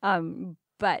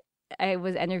 But I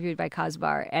was interviewed by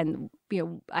Cosbar, and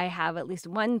I have at least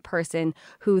one person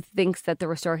who thinks that the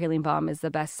Restore Healing Balm is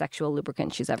the best sexual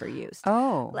lubricant she's ever used.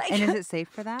 Oh, and is it safe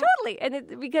for that? Totally,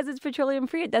 and because it's petroleum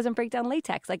free, it doesn't break down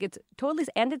latex. Like, it's totally,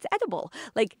 and it's edible.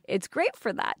 Like, it's great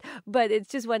for that. But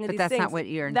it's just one of these things. But that's not what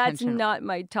your intention. That's not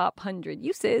my top 100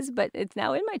 uses, but it's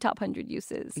now in my top 100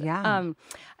 uses. Yeah.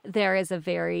 There is a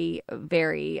very,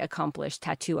 very accomplished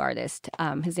tattoo artist.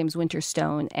 His name's Winter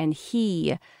Stone, and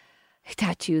he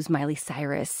tattoos Miley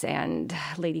Cyrus and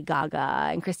Lady Gaga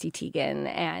and Chrissy Teigen.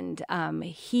 And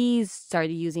he's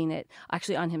started using it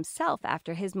actually on himself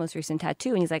after his most recent tattoo.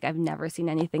 And he's like, I've never seen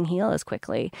anything heal as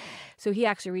quickly. So he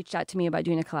actually reached out to me about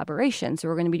doing a collaboration. So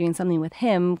we're going to be doing something with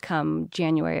him come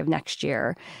January of next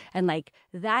year. And like,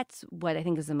 that's what I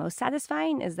think is the most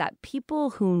satisfying, is that people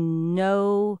who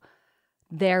know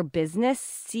their business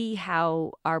see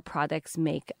how our products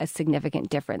make a significant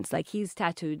difference. Like, he's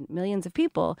tattooed millions of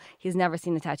people. He's never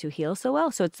seen a tattoo heal so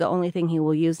well. So it's the only thing he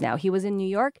will use now. He was in New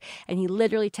York and he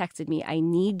literally texted me, I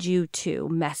need you to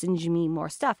message me more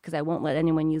stuff because I won't let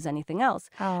anyone use anything else.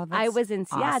 Oh, that's I was in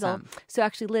Seattle. awesome. So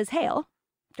actually Liz Hale,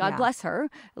 God bless her.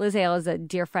 Liz Hale is a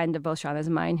dear friend of both Shauna's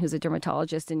and mine, who's a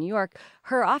dermatologist in New York.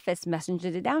 Her office messaged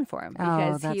it down for him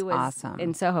because he was awesome.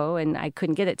 in Soho, and I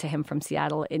couldn't get it to him from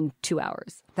Seattle in 2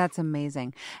 hours. That's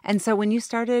amazing. And so when you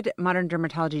started Modern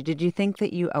Dermatology, did you think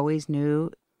that you always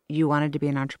knew you wanted to be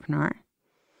an entrepreneur?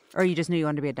 Or you just knew you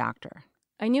wanted to be a doctor?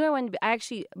 I knew I wanted to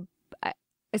be.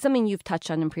 It's something you've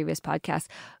touched on in previous podcasts.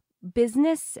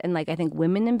 Business and, like, I think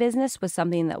women in business was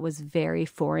something that was very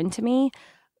foreign to me.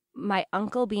 My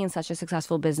uncle being such a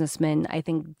successful businessman, I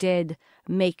think, did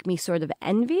make me sort of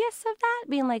envious of that,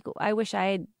 being like, I wish I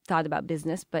had thought about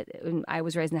business, but I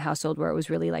was raised in a household where it was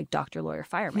really like doctor, lawyer,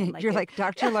 fireman. Like, you're like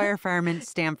doctor, lawyer, fireman,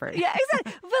 Stanford. Yeah,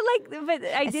 exactly. But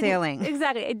I didn't. Sailing.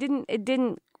 Exactly.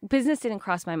 Business didn't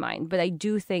cross my mind, but I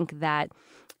do think that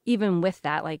even with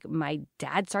that, like, my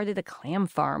dad started a clam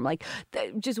farm, like,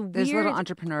 just weird. There's little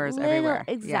entrepreneurs everywhere.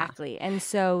 Exactly. Yeah. And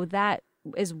so that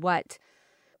is what...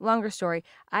 Longer story,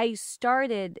 I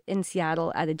started in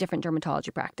Seattle at a different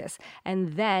dermatology practice.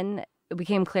 And then it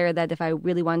became clear that if I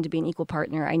really wanted to be an equal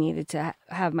partner, I needed to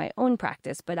have my own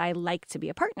practice. But I like to be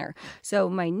a partner. So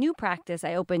my new practice,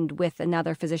 I opened with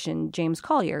another physician, James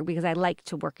Collier, because I like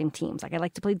to work in teams. Like, I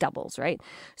like to play doubles, right?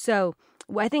 So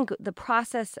I think the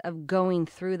process of going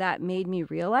through that made me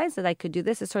realize that I could do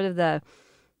this. Is sort of what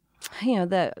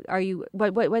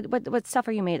stuff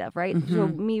are you made of, right? Mm-hmm. So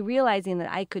me realizing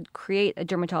that I could create a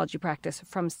dermatology practice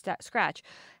from scratch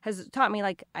has taught me,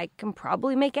 like, I can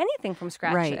probably make anything from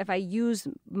scratch if I use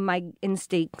my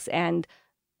instincts, and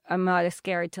I'm not as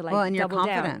scared to, like, and your double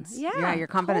confidence. down. Yeah, your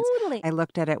confidence. Totally. I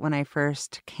looked at it when I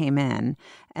first came in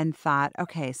and thought,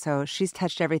 okay, so she's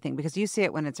touched everything, because you see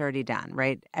it when it's already done,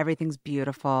 right? Everything's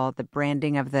beautiful. The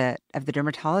branding of the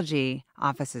dermatology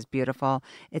office is beautiful.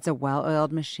 It's a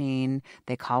well-oiled machine.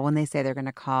 They call when they say they're going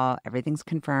to call. Everything's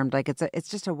confirmed. Like, it's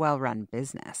just a well-run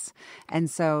business. And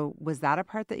so was that a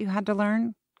part that you had to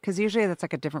learn? Because usually that's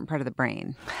like a different part of the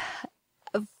brain.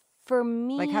 For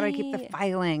me, like, how do I keep the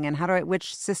filing, and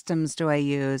which systems do I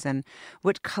use, and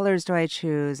which colors do I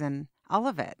choose, and all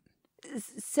of it?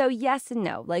 So yes and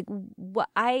no. Like,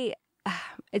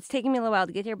 it's taken me a little while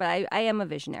to get here, but I am a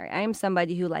visionary. I am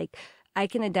somebody who, like, I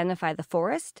can identify the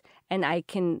forest and I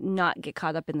can not get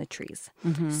caught up in the trees.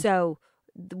 Mm-hmm. So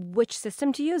which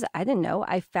system to use, I didn't know.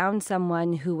 I found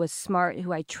someone who was smart,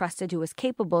 who I trusted, who was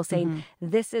capable, saying, mm-hmm.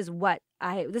 this is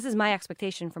my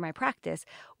expectation for my practice.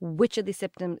 Which of these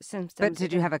symptoms? But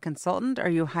did you have a consultant, or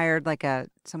you hired like an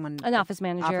office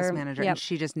manager, yep. And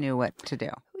she just knew what to do?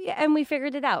 Yeah, and we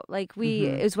figured it out. Like,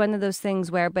 it was one of those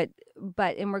things where, but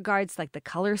in regards to, like, the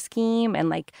color scheme and,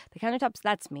 like, the countertops,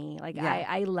 that's me. Like, yeah.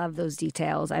 I love those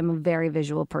details. I'm a very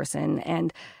visual person,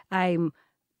 and I'm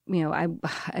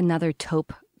another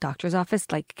taupe doctor's office,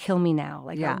 like, kill me now.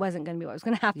 Like, that wasn't going to be what was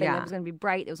going to happen. Yeah. It was going to be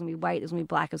bright. It was going to be white. It was going to be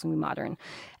black. It was going to be modern.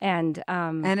 And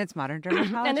it's modern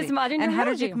dermatology. And it's modern dermatology. And how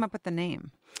did you come up with the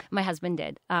name? My husband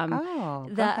did. The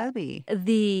hubby.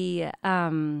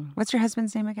 What's your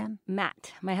husband's name again?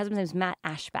 Matt. My husband's name is Matt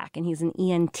Ashback, and he's an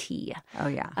ENT. Oh,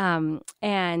 yeah.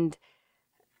 And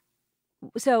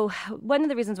so one of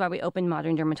the reasons why we opened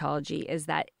Modern Dermatology is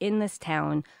that in this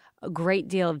town, a great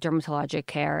deal of dermatologic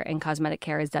care and cosmetic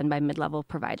care is done by mid-level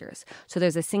providers. So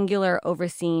there's a singular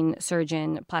overseeing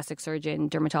surgeon, plastic surgeon,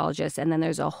 dermatologist, and then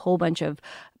there's a whole bunch of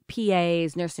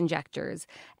PAs, nurse injectors,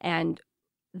 and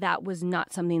that was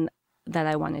not something that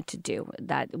I wanted to do.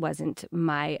 That wasn't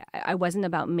I wasn't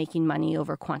about making money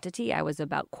over quantity. I was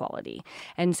about quality.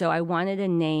 And so I wanted a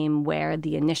name where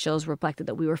the initials reflected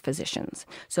that we were physicians.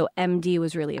 So MD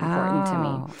was really important to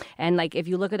me. And like, if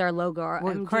you look at our logo, our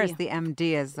well, MD, of course, the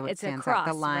MD is what it's stands a cross,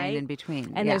 out, the line right? in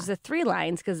between. And there's the 3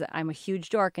 lines because I'm a huge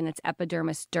dork, and it's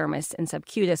epidermis, dermis, and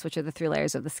subcutis, which are the 3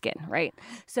 layers of the skin, right?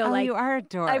 So you are a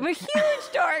dork. I'm a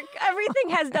huge dork. Everything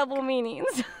has double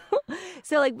meanings.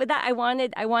 So like, but that I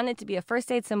wanted to be a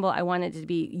first aid symbol. I wanted it to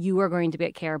be, you are going to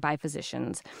get care by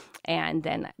physicians. And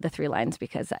then the 3 lines,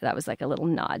 because that was like a little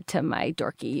nod to my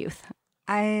dorky youth.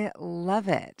 I love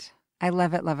it. I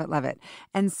love it, love it, love it.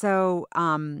 And so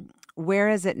where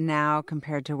is it now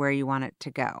compared to where you want it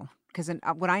to go? Because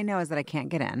what I know is that I can't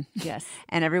get in. Yes.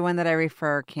 And everyone that I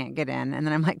refer can't get in. And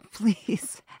then I'm like,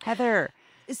 please, Heather.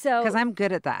 So, because I'm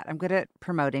good at that. I'm good at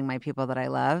promoting my people that I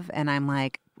love. And I'm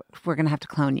like, we're going to have to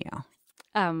clone you.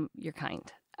 You're kind.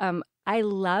 I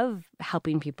love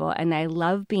helping people, and I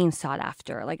love being sought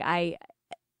after. Like I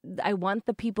want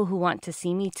the people who want to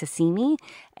see me,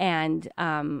 and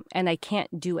I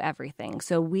can't do everything.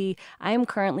 So I am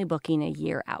currently booking a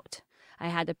year out. I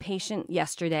had a patient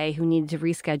yesterday who needed to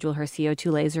reschedule her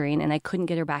CO2 lasering, and I couldn't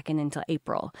get her back in until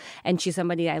April. And she's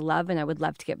somebody I love, and I would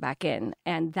love to get back in.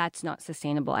 And that's not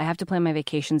sustainable. I have to plan my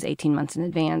vacations 18 months in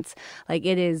advance. Like,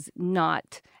 it is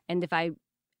not. And if I'm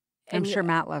sure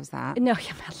Matt loves that. No,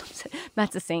 yeah, Matt loves it.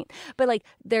 Matt's a saint. But like,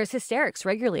 there's hysterics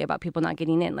regularly about people not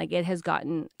getting in. Like, it has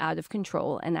gotten out of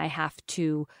control, and I have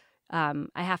to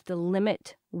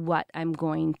limit what I'm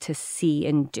going to see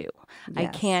and do.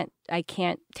 Yes. I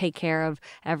can't take care of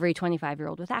every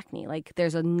 25-year-old with acne. Like,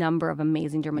 there's a number of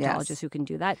amazing dermatologists who can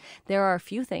do that. There are a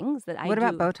few things that I do. What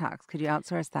about Botox? Could you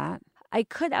outsource that? I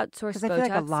could outsource Botox. Because I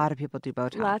feel like a lot of people do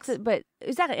Botox. But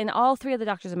exactly. And all 3 of the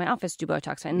doctors in my office do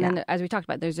Botox. And then, as we talked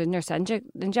about, there's a nurse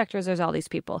injectors, there's all these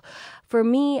people. For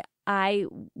me, I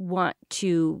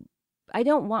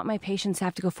don't want my patients to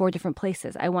have to go 4 different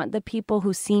places. I want the people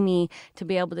who see me to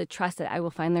be able to trust that I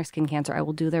will find their skin cancer. I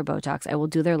will do their Botox. I will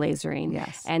do their lasering.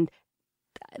 Yes. And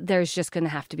there's just going to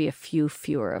have to be a few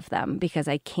fewer of them, because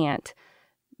I can't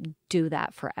do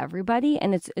that for everybody.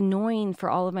 And it's annoying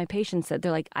for all of my patients that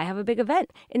they're like, I have a big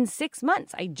event in 6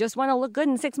 months. I just want to look good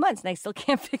in 6 months, and I still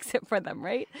can't fix it for them,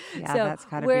 right? Yeah, so that's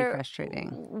got to be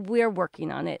frustrating. We're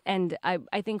working on it. And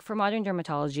I think for modern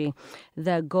dermatology,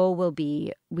 the goal will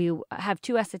be, we have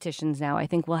 2 estheticians now. I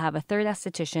think we'll have a 3rd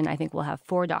esthetician. I think we'll have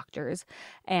 4 doctors.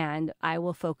 And I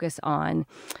will focus on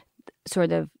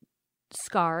sort of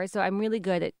scars. So I'm really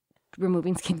good at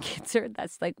removing skin cancer.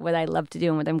 That's like what I love to do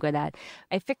and what I'm good at.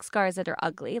 I fix scars that are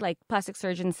ugly. Like, plastic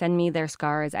surgeons send me their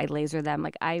scars. I laser them.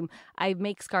 Like, I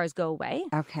make scars go away.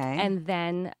 Okay. And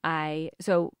then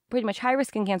so pretty much high risk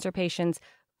skin cancer patients,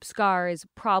 scars,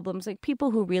 problems, like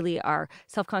people who really are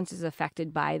self-conscious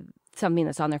affected by something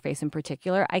that's on their face in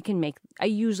particular, I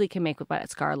usually can make that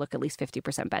scar look at least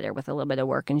 50% better with a little bit of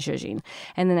work and zhuzhing.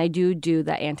 And then I do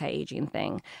the anti-aging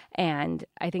thing. And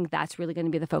I think that's really going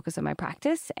to be the focus of my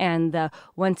practice. And the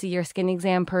once a year skin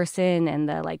exam person and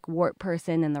the like wart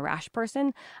person and the rash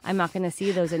person, I'm not going to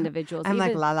see those individuals. I'm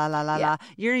like, la, la, la, la, la.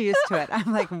 You're used to it.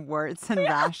 I'm like, warts and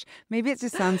rash. Maybe it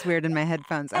just sounds weird in my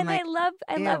headphones. I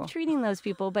love treating those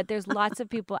people, but there's lots of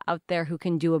people out there who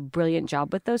can do a brilliant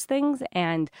job with those things.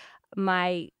 And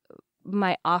my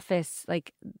office,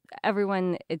 like,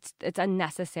 everyone, it's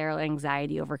unnecessary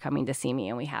anxiety over coming to see me,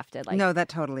 and we have to No, that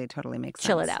totally makes sense.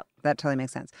 Chill it out. That totally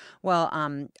makes sense. Well,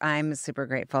 I'm super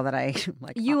grateful that I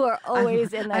you are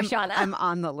always in there, Shauna. I'm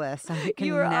on the list. I can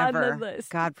you are never, on the list.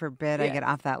 God forbid I get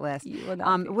off that list. You will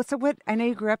not what I know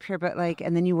you grew up here, but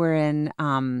and then you were in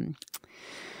all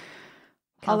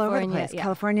over the place. Yeah.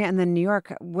 California and then New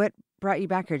York. What brought you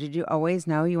back here? Did you always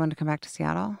know you wanted to come back to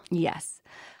Seattle? Yes.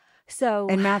 So,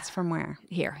 and Matt's from where?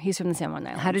 Here. He's from the San Juan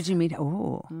Islands. How did you meet?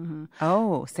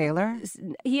 Oh, sailor?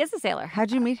 He is a sailor.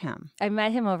 How'd you meet him? I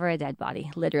met him over a dead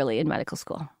body, literally, in medical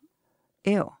school.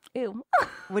 Ew. Ew.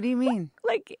 What do you mean?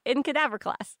 Like, in cadaver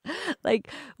class. Like,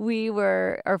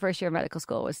 our first year of medical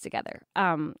school was together.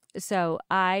 So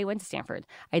I went to Stanford.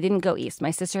 I didn't go east. My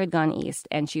sister had gone east,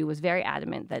 and she was very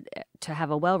adamant that to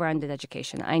have a well-rounded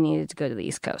education, I needed to go to the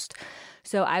East Coast.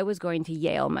 So I was going to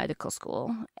Yale Medical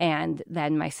School, and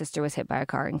then my sister was hit by a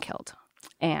car and killed.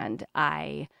 And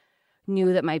I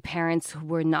knew that my parents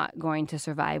were not going to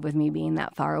survive with me being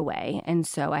that far away. And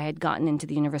so I had gotten into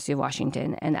the University of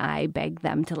Washington, and I begged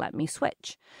them to let me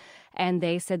switch. And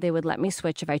they said they would let me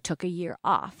switch if I took a year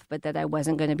off, but that I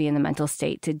wasn't going to be in the mental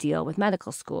state to deal with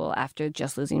medical school after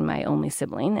just losing my only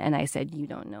sibling. And I said, you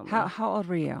don't know me. How old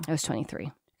were you? I was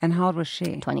 23. And how old was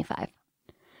she? 25.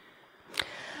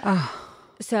 Oh.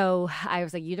 So I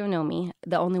was like, you don't know me.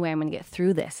 The only way I'm going to get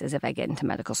through this is if I get into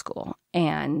medical school.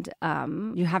 And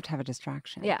you have to have a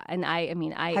distraction. yeah. And I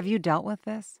mean, have you dealt with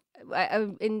this?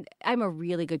 I'm a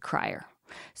really good crier.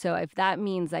 So if that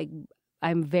means like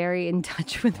I'm very in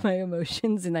touch with my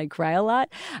emotions and I cry a lot,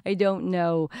 I don't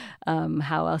know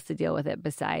how else to deal with it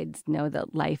besides know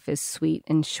that life is sweet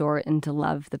and short, and to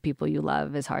love the people you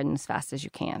love as hard and as fast as you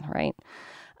can, right?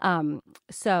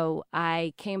 So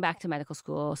I came back to medical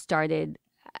school, started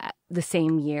the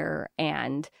same year,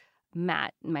 and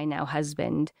Matt, my now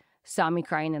husband, saw me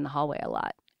crying in the hallway a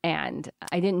lot. And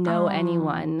I didn't know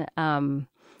anyone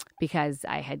because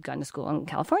I had gone to school in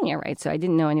California, right? So I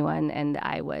didn't know anyone, and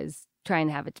I was trying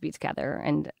to have it to be together.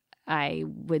 And I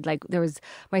would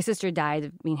my sister died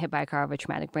of being hit by a car of a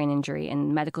traumatic brain injury,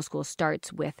 and medical school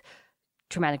starts with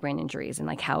traumatic brain injuries and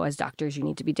like how as doctors you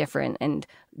need to be different and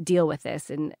deal with this.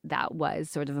 And that was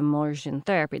sort of immersion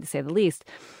therapy, to say the least.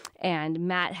 And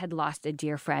Matt had lost a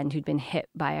dear friend who'd been hit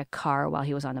by a car while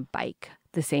he was on a bike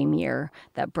the same year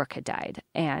that Brooke had died.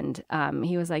 And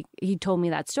he was like, he told me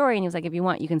that story, and he was like, if you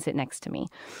want, you can sit next to me.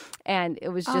 And it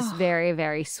was just very,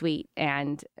 very sweet.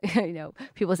 And, you know,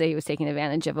 people say he was taking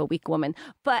advantage of a weak woman,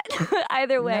 but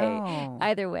either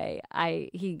way,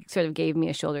 he sort of gave me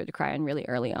a shoulder to cry on really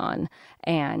early on.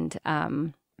 And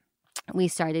we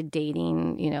started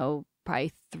dating, you know,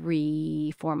 probably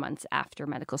 3-4 months after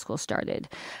medical school started.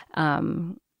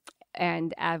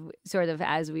 And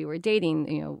as we were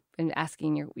dating, you know, and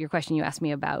asking your question, you asked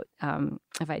me about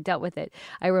if I dealt with it.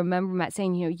 I remember Matt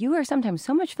saying, you know, you are sometimes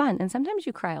so much fun, and sometimes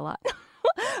you cry a lot.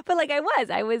 But like I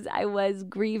was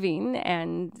grieving,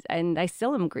 and I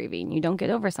still am grieving. You don't get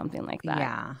over something like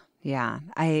that. Yeah.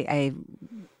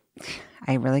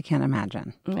 I really can't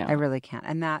imagine. No. I really can't.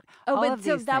 And that.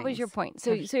 That was your point.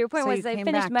 So your point was I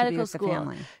finished medical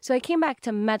school. So I came back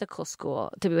to medical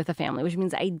school to be with a family, which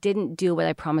means I didn't do what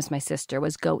I promised my sister,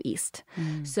 was go east.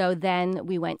 So then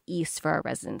we went east for our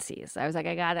residencies. I was like,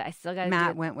 I still got to.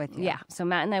 Matt went with you. Yeah. So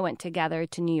Matt and I went together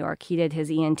to New York. He did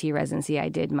his ENT residency. I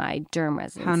did my derm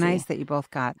residency. How nice that you both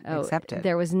got accepted.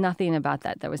 There was nothing about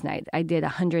that was nice. I did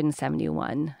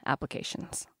 171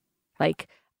 applications. Like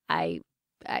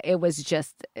it was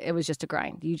just a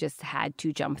grind. You just had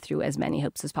to jump through as many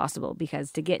hoops as possible,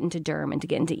 because to get into derm and to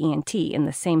get into ENT in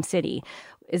the same city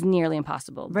is nearly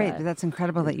impossible. Right, but that's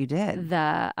incredible that you did.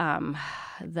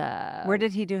 Where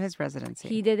did he do his residency?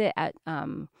 He did it at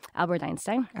Albert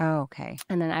Einstein. Oh, okay.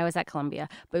 And then I was at Columbia.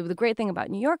 But the great thing about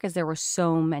New York is there were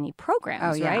so many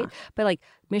programs, right? But like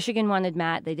Michigan wanted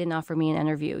Matt, they didn't offer me an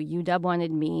interview. UW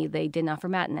wanted me, they didn't offer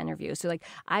Matt an interview. So like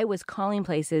I was calling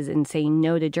places and saying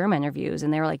no to derm interviews,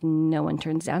 and they were like, no one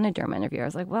turns down a derm interview. I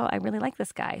was like, well, I really like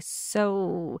this guy.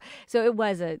 So it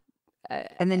was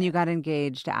and then you got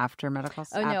engaged after medical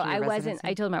school? Oh, no, I wasn't.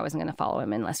 I told him I wasn't going to follow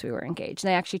him unless we were engaged.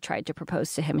 And I actually tried to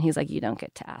propose to him, and he's like, you don't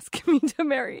get to ask me to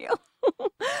marry you.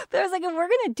 But I was like, if we're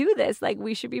going to do this, like,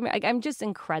 we should be married. Like, I'm just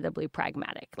incredibly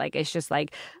pragmatic. Like, it's just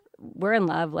like, we're in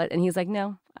love. And he's like,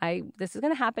 no, this is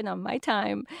going to happen on my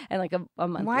time. And like a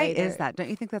month later. Why is that? Don't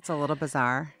you think that's a little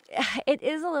bizarre? It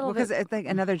is a little because it's like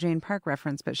another Jane Park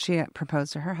reference, but she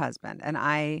proposed to her husband. And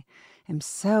I am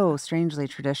so strangely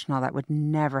traditional that would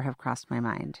never have crossed my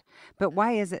mind. But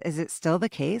why is it? Is it still the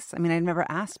case? I mean, I've never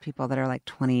asked people that are like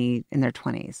 20 in their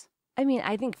 20s. I mean,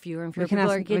 I think fewer and fewer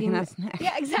people are getting.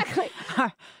 Yeah, exactly.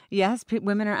 Yes,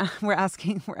 women are. We're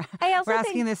asking. We're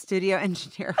asking the studio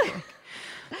engineer.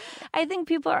 I think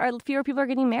fewer people are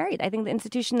getting married. I think the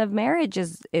institution of marriage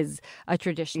is a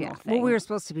traditional thing. Well, we were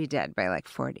supposed to be dead by like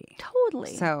 40.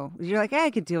 Totally. So you're like, I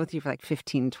could deal with you for like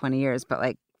 15, 20 years, but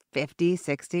like 50,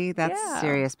 60, that's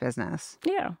serious business.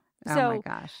 Yeah. Oh so my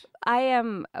gosh. I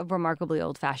am remarkably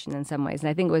old-fashioned in some ways. And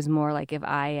I think it was more like if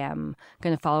I am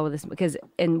going to follow this, because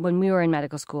when we were in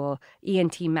medical school,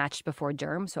 ENT matched before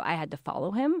derm, so I had to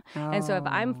follow him. Oh. And so if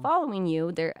I'm following you,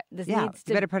 needs to...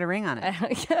 you better put a ring on it.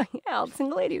 all the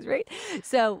single ladies, right?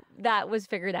 So that was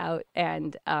figured out,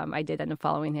 and I did end up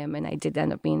following him, and I did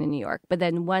end up being in New York. But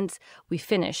then once we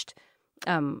finished...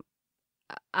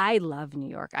 I love New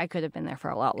York. I could have been there for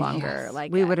a lot longer. Yes.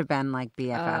 Like we would have been like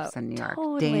BFFs in New York.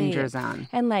 Totally. Danger zone.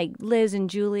 And like Liz and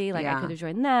Julie, like I could have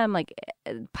joined them. Like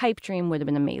Pipe Dream would have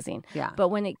been amazing. Yeah. But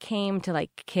when it came to like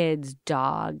kids,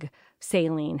 dog,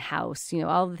 sailing, house,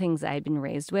 all the things I had been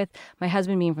raised with, my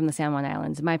husband being from the San Juan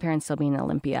Islands, my parents still being in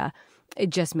Olympia, it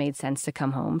just made sense to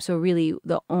come home. So really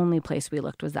the only place we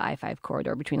looked was the I-5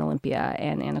 corridor between Olympia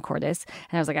and Anacortes.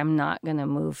 And I was like, I'm not going to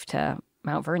move to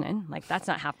Mount Vernon. Like, that's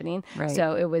not happening. Right.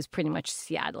 So it was pretty much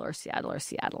Seattle or Seattle or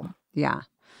Seattle. Yeah.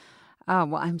 Oh,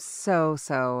 well, I'm so,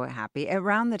 so happy.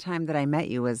 Around the time that I met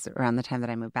you was around the time that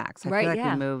I moved back. So I Right, feel like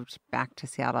yeah. we moved back to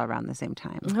Seattle around the same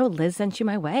time. Oh, Liz sent you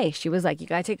my way. She was like, you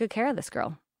got to take good care of this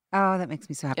girl. Oh, that makes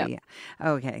me so happy. Yep. Yeah.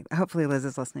 Okay. Hopefully Liz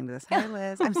is listening to this. Hi,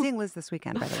 Liz. I'm seeing Liz this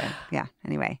weekend, by the way. Yeah.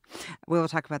 Anyway, we will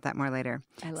talk about that more later.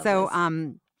 I love So,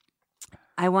 Liz.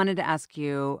 I wanted to ask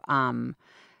you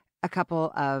a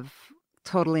couple of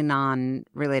totally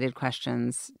non-related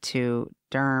questions to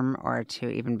derm or to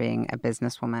even being a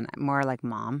businesswoman, more like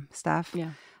mom stuff.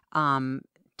 Yeah.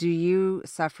 Do you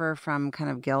suffer from kind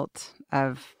of guilt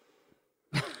of,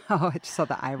 oh, I just saw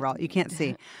the eye roll. You can't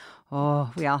see.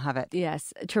 Oh, we all have it.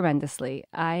 Yes, tremendously.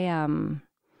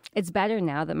 It's better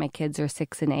now that my kids are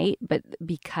 6 and 8, but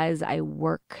because I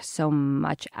work so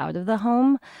much out of the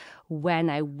home,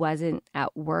 when I wasn't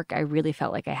at work, I really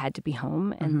felt like I had to be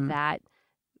home. And that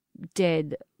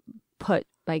did put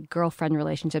my girlfriend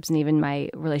relationships and even my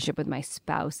relationship with my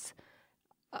spouse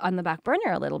on the back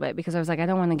burner a little bit, because I was like, I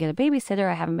don't want to get a babysitter.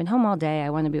 I haven't been home all day. I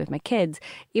want to be with my kids,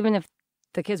 even if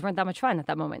the kids weren't that much fun at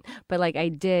that moment. But like I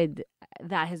did,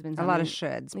 that has been A lot of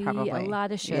shoulds, probably. a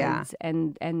lot of shoulds.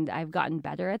 Yeah. And I've gotten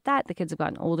better at that. The kids have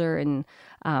gotten older, and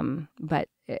but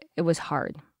it was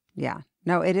hard. Yeah.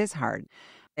 No, it is hard.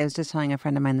 I was just telling a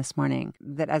friend of mine this morning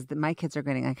that as my kids are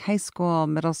getting like high school,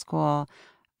 middle school,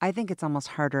 I think it's almost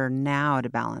harder now to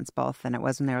balance both than it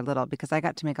was when they were little, because I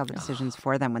got to make all the decisions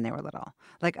for them when they were little.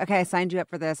 Like, okay, I signed you up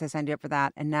for this, I signed you up for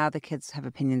that. And now the kids have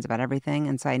opinions about everything.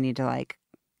 And so I need to like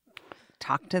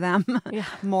talk to them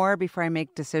more before I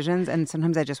make decisions. And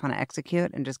sometimes I just want to execute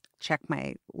and just check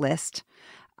my list.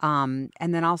 And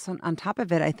then also on top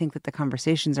of it, I think that the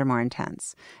conversations are more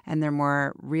intense and they're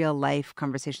more real life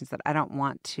conversations that I don't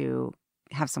want to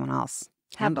have someone else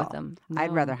handle. Have with them. I'd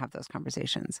No. rather have those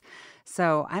conversations.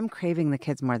 So I'm craving the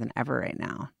kids more than ever right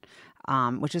now,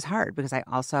 which is hard because I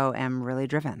also am really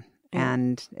driven. Yeah.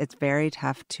 And it's very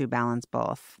tough to balance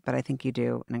both, but I think you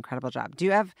do an incredible job. Do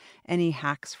you have any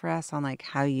hacks for us on like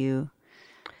how you,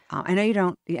 I know you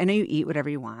don't, I know you eat whatever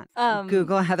you want.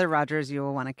 Google Heather Rogers, you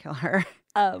will want to kill her.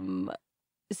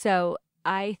 So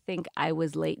I think I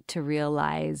was late to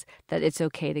realize that it's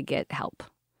okay to get help.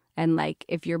 And like,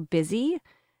 if you're busy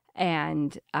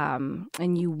and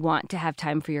you want to have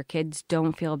time for your kids,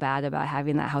 don't feel bad about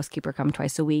having that housekeeper come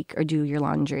twice a week or do your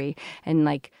laundry. And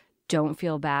like, don't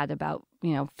feel bad about,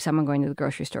 someone going to the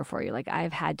grocery store for you. Like,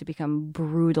 I've had to become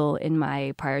brutal in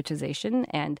my prioritization,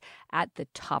 and at the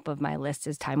top of my list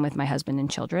is time with my husband and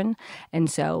children.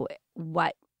 And so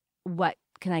what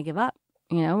can I give up?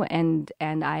 And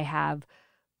I have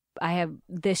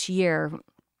this year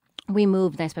we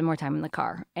moved and I spend more time in the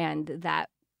car, and that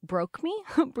broke me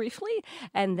briefly.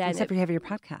 And then Except for you have your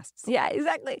podcasts. Yeah,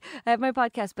 exactly. I have my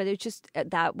podcast, but it's just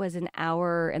that was an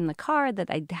hour in the car that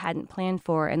I hadn't planned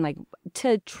for. And like,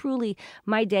 to truly,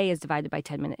 my day is divided by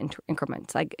 10-minute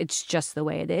increments. Like, it's just the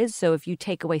way it is. So if you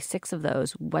take away 6 of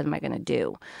those, what am I going to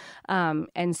do?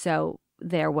 And so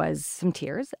there was some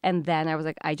tears. And then I was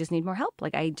like, I just need more help.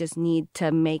 Like, I need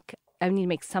to make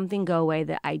something go away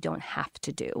that I don't have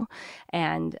to do.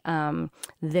 And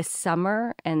this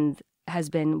summer has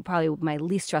been probably my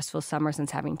least stressful summer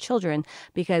since having children,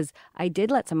 because I did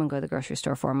let someone go to the grocery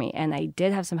store for me, and I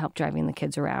did have some help driving the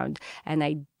kids around, and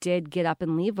I did get up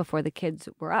and leave before the kids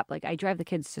were up. Like, I drive the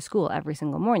kids to school every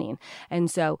single morning.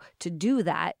 And so to do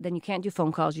that, then you can't do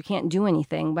phone calls, you can't do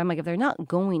anything. But I'm like, if they're not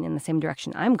going in the same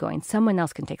direction I'm going, someone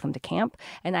else can take them to camp,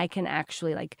 and I can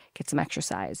actually like get some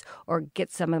exercise or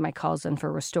get some of my calls done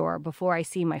for Restore before I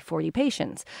see my 40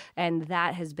 patients. And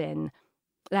that has been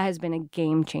a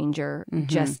game changer.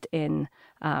 Just in,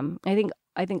 I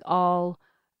think all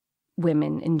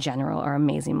women in general are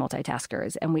amazing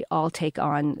multitaskers, and we all take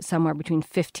on somewhere between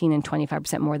 15 and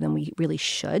 25% more than we really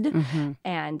should.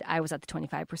 And I was at the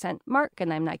 25% mark,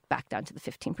 and I'm like back down to the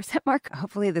 15% mark.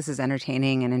 Hopefully this is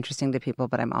entertaining and interesting to people,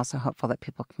 but I'm also hopeful that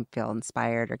people can feel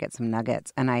inspired or get some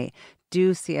nuggets. And I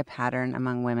do see a pattern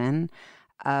among women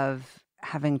of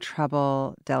having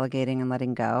trouble delegating and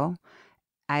letting go.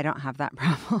 I don't have that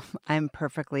problem. I'm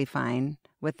perfectly fine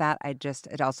with that.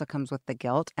 It also comes with the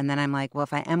guilt. And then I'm like, well,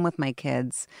 if I am with my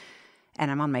kids and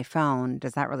I'm on my phone,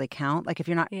 does that really count? Like, if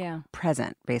you're not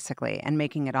present, basically, and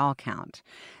making it all count,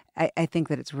 I think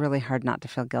that it's really hard not to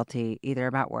feel guilty either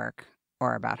about work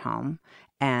or about home.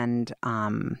 And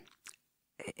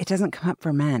it doesn't come up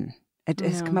for men. It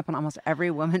has come up on almost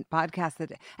every woman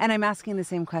podcast. And I'm asking the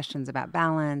same questions about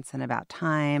balance and about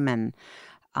time. And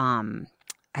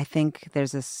I think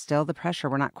there's still the pressure.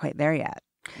 We're not quite there yet,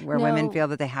 where women No. feel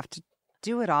that they have to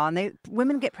do it all. And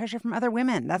women get pressure from other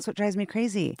women. That's what drives me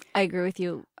crazy. I agree with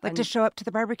you. Like to show up to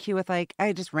the barbecue with like,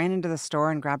 I just ran into the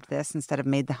store and grabbed this instead of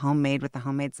made the homemade with the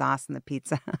homemade sauce and the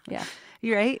pizza. Yeah.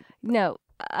 You right? No,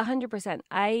 100%.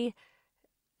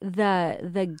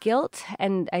 The guilt,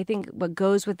 and I think what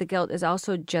goes with the guilt is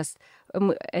also just,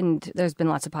 and there's been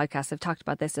lots of podcasts that have talked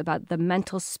about this, about the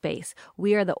mental space.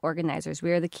 We are the organizers.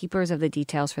 We are the keepers of the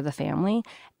details for the family.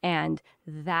 And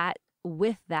that,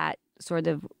 with that sort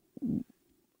of,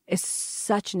 is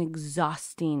such an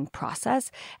exhausting process,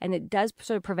 and it does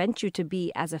sort of prevent you to be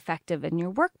as effective in your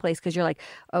workplace because you're like,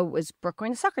 oh, is Brooke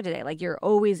going to soccer today? Like you're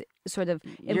always sort of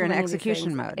You're in implementing these execution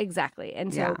things. mode. Exactly.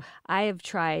 And so Yeah. I have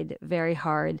tried very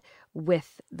hard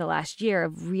with the last year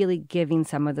of really giving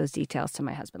some of those details to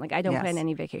my husband. Like I don't Yes. plan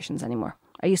any vacations anymore.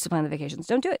 I used to plan the vacations.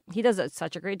 Don't do it. He does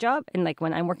such a great job. And like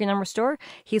when I'm working on Restore,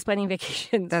 he's planning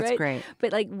vacations. That's right? great.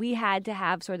 But like we had to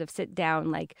have sort of sit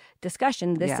down like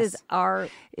discussion. This Yes. is our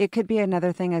It could be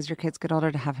another thing as your kids get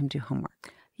older to have him do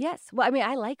homework. Yes. Well, I mean,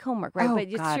 I like homework, right? Oh, But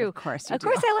it's God, true. of course you Of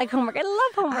course do. I like homework. I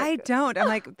love homework. I don't. I'm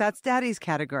like, that's daddy's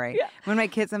category. Yeah. When my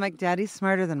kids, I'm like, daddy's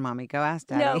smarter than mommy. Go ask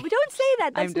daddy. No, but don't say that.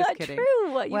 I'm That's just not kidding.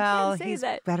 true. You Well, can't say he's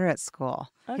that. better at school.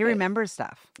 He Okay. remembers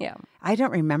stuff. Yeah. I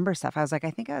don't remember stuff. I was like, I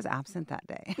think I was absent that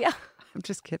day. Yeah. I'm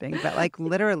just kidding. But like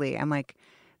literally, I'm like,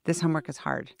 this homework is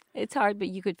hard. It's hard, but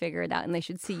you could figure it out, and they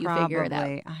should see you figure it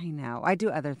out. Probably. I know. I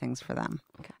do other things for them.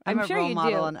 Okay. I'm I'm a sure role you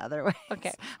model do. in other ways.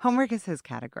 Okay. Homework is his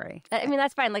category. I mean,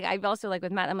 that's fine. Like, I've also, like,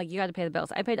 with Matt, I'm like, you got to pay the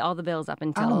bills. I paid all the bills up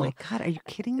until. Oh my God. Are you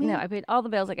kidding me? No, I paid all the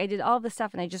bills. Like, I did all the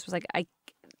stuff, and I just was like, I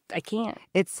can't.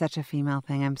 It's such a female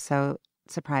thing. I'm so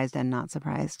surprised and not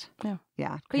surprised. Yeah.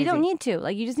 Yeah. But you don't crazy. need to.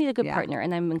 Like, you just need a good Yeah. partner.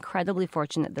 And I'm incredibly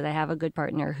fortunate that I have a good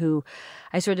partner who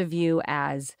I sort of view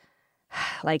as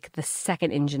like the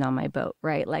second engine on my boat,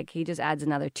 right? Like, he just adds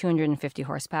another 250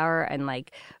 horsepower and,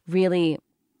 like, really,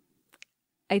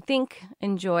 I think,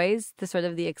 enjoys the sort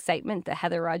of the excitement that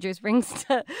Heather Rogers brings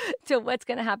to what's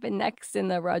going to happen next in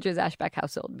the Rogers-Ashback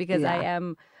household. Because Yeah.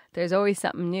 there's always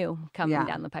something new coming Yeah.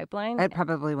 down the pipeline. It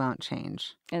probably won't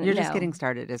change. And You're just no. getting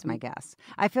started, is my guess.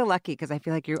 I feel lucky because I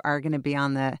feel like you are going to be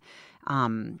on the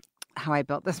How I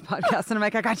Built This podcast. And I'm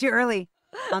like, I got you early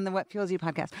on the What Fuels You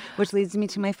podcast, which leads me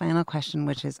to my final question,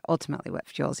 which is ultimately what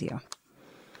fuels you.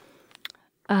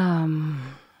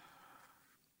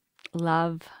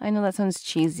 Love. I know that sounds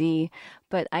cheesy,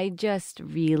 but I just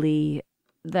really,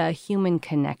 the human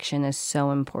connection is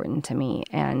so important to me.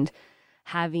 And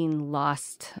having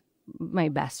lost my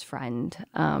best friend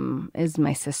is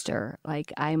my sister.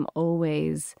 Like, I'm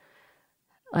always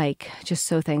like just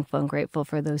so thankful and grateful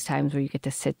for those times where you get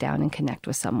to sit down and connect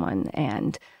with someone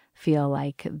and feel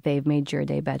like they've made your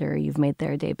day better, you've made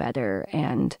their day better.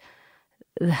 And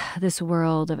this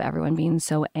world of everyone being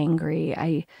so angry,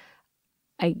 I,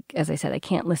 as I said, I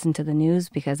can't listen to the news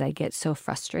because I get so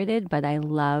frustrated, but I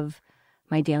love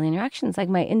my daily interactions. Like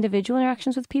my individual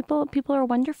interactions with people are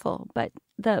wonderful, but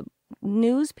the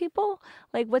news people,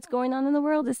 like what's going on in the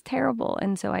world is terrible.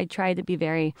 And so I try to be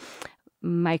very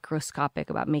microscopic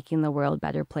about making the world a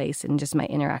better place and just my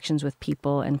interactions with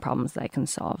people and problems that I can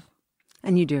solve.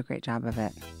 And you do a great job of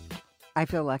it. I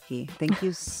feel lucky. Thank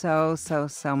you so, so,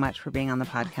 so much for being on the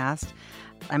podcast.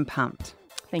 I'm pumped.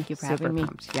 Thank you for Super having me.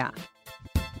 pumped. Yeah.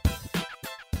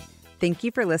 Thank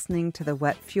you for listening to the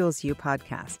What Fuels You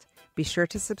podcast. Be sure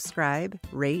to subscribe,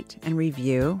 rate, and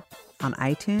review on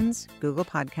iTunes, Google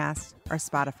Podcasts, or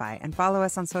Spotify, and follow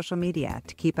us on social media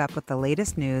to keep up with the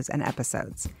latest news and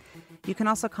episodes. You can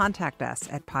also contact us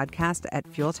at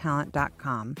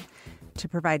podcast@fueltalent.com to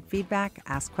provide feedback,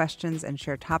 ask questions, and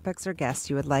share topics or guests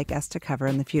you would like us to cover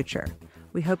in the future.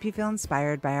 We hope you feel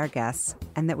inspired by our guests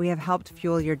and that we have helped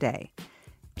fuel your day.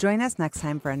 Join us next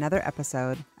time for another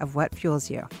episode of What Fuels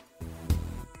You.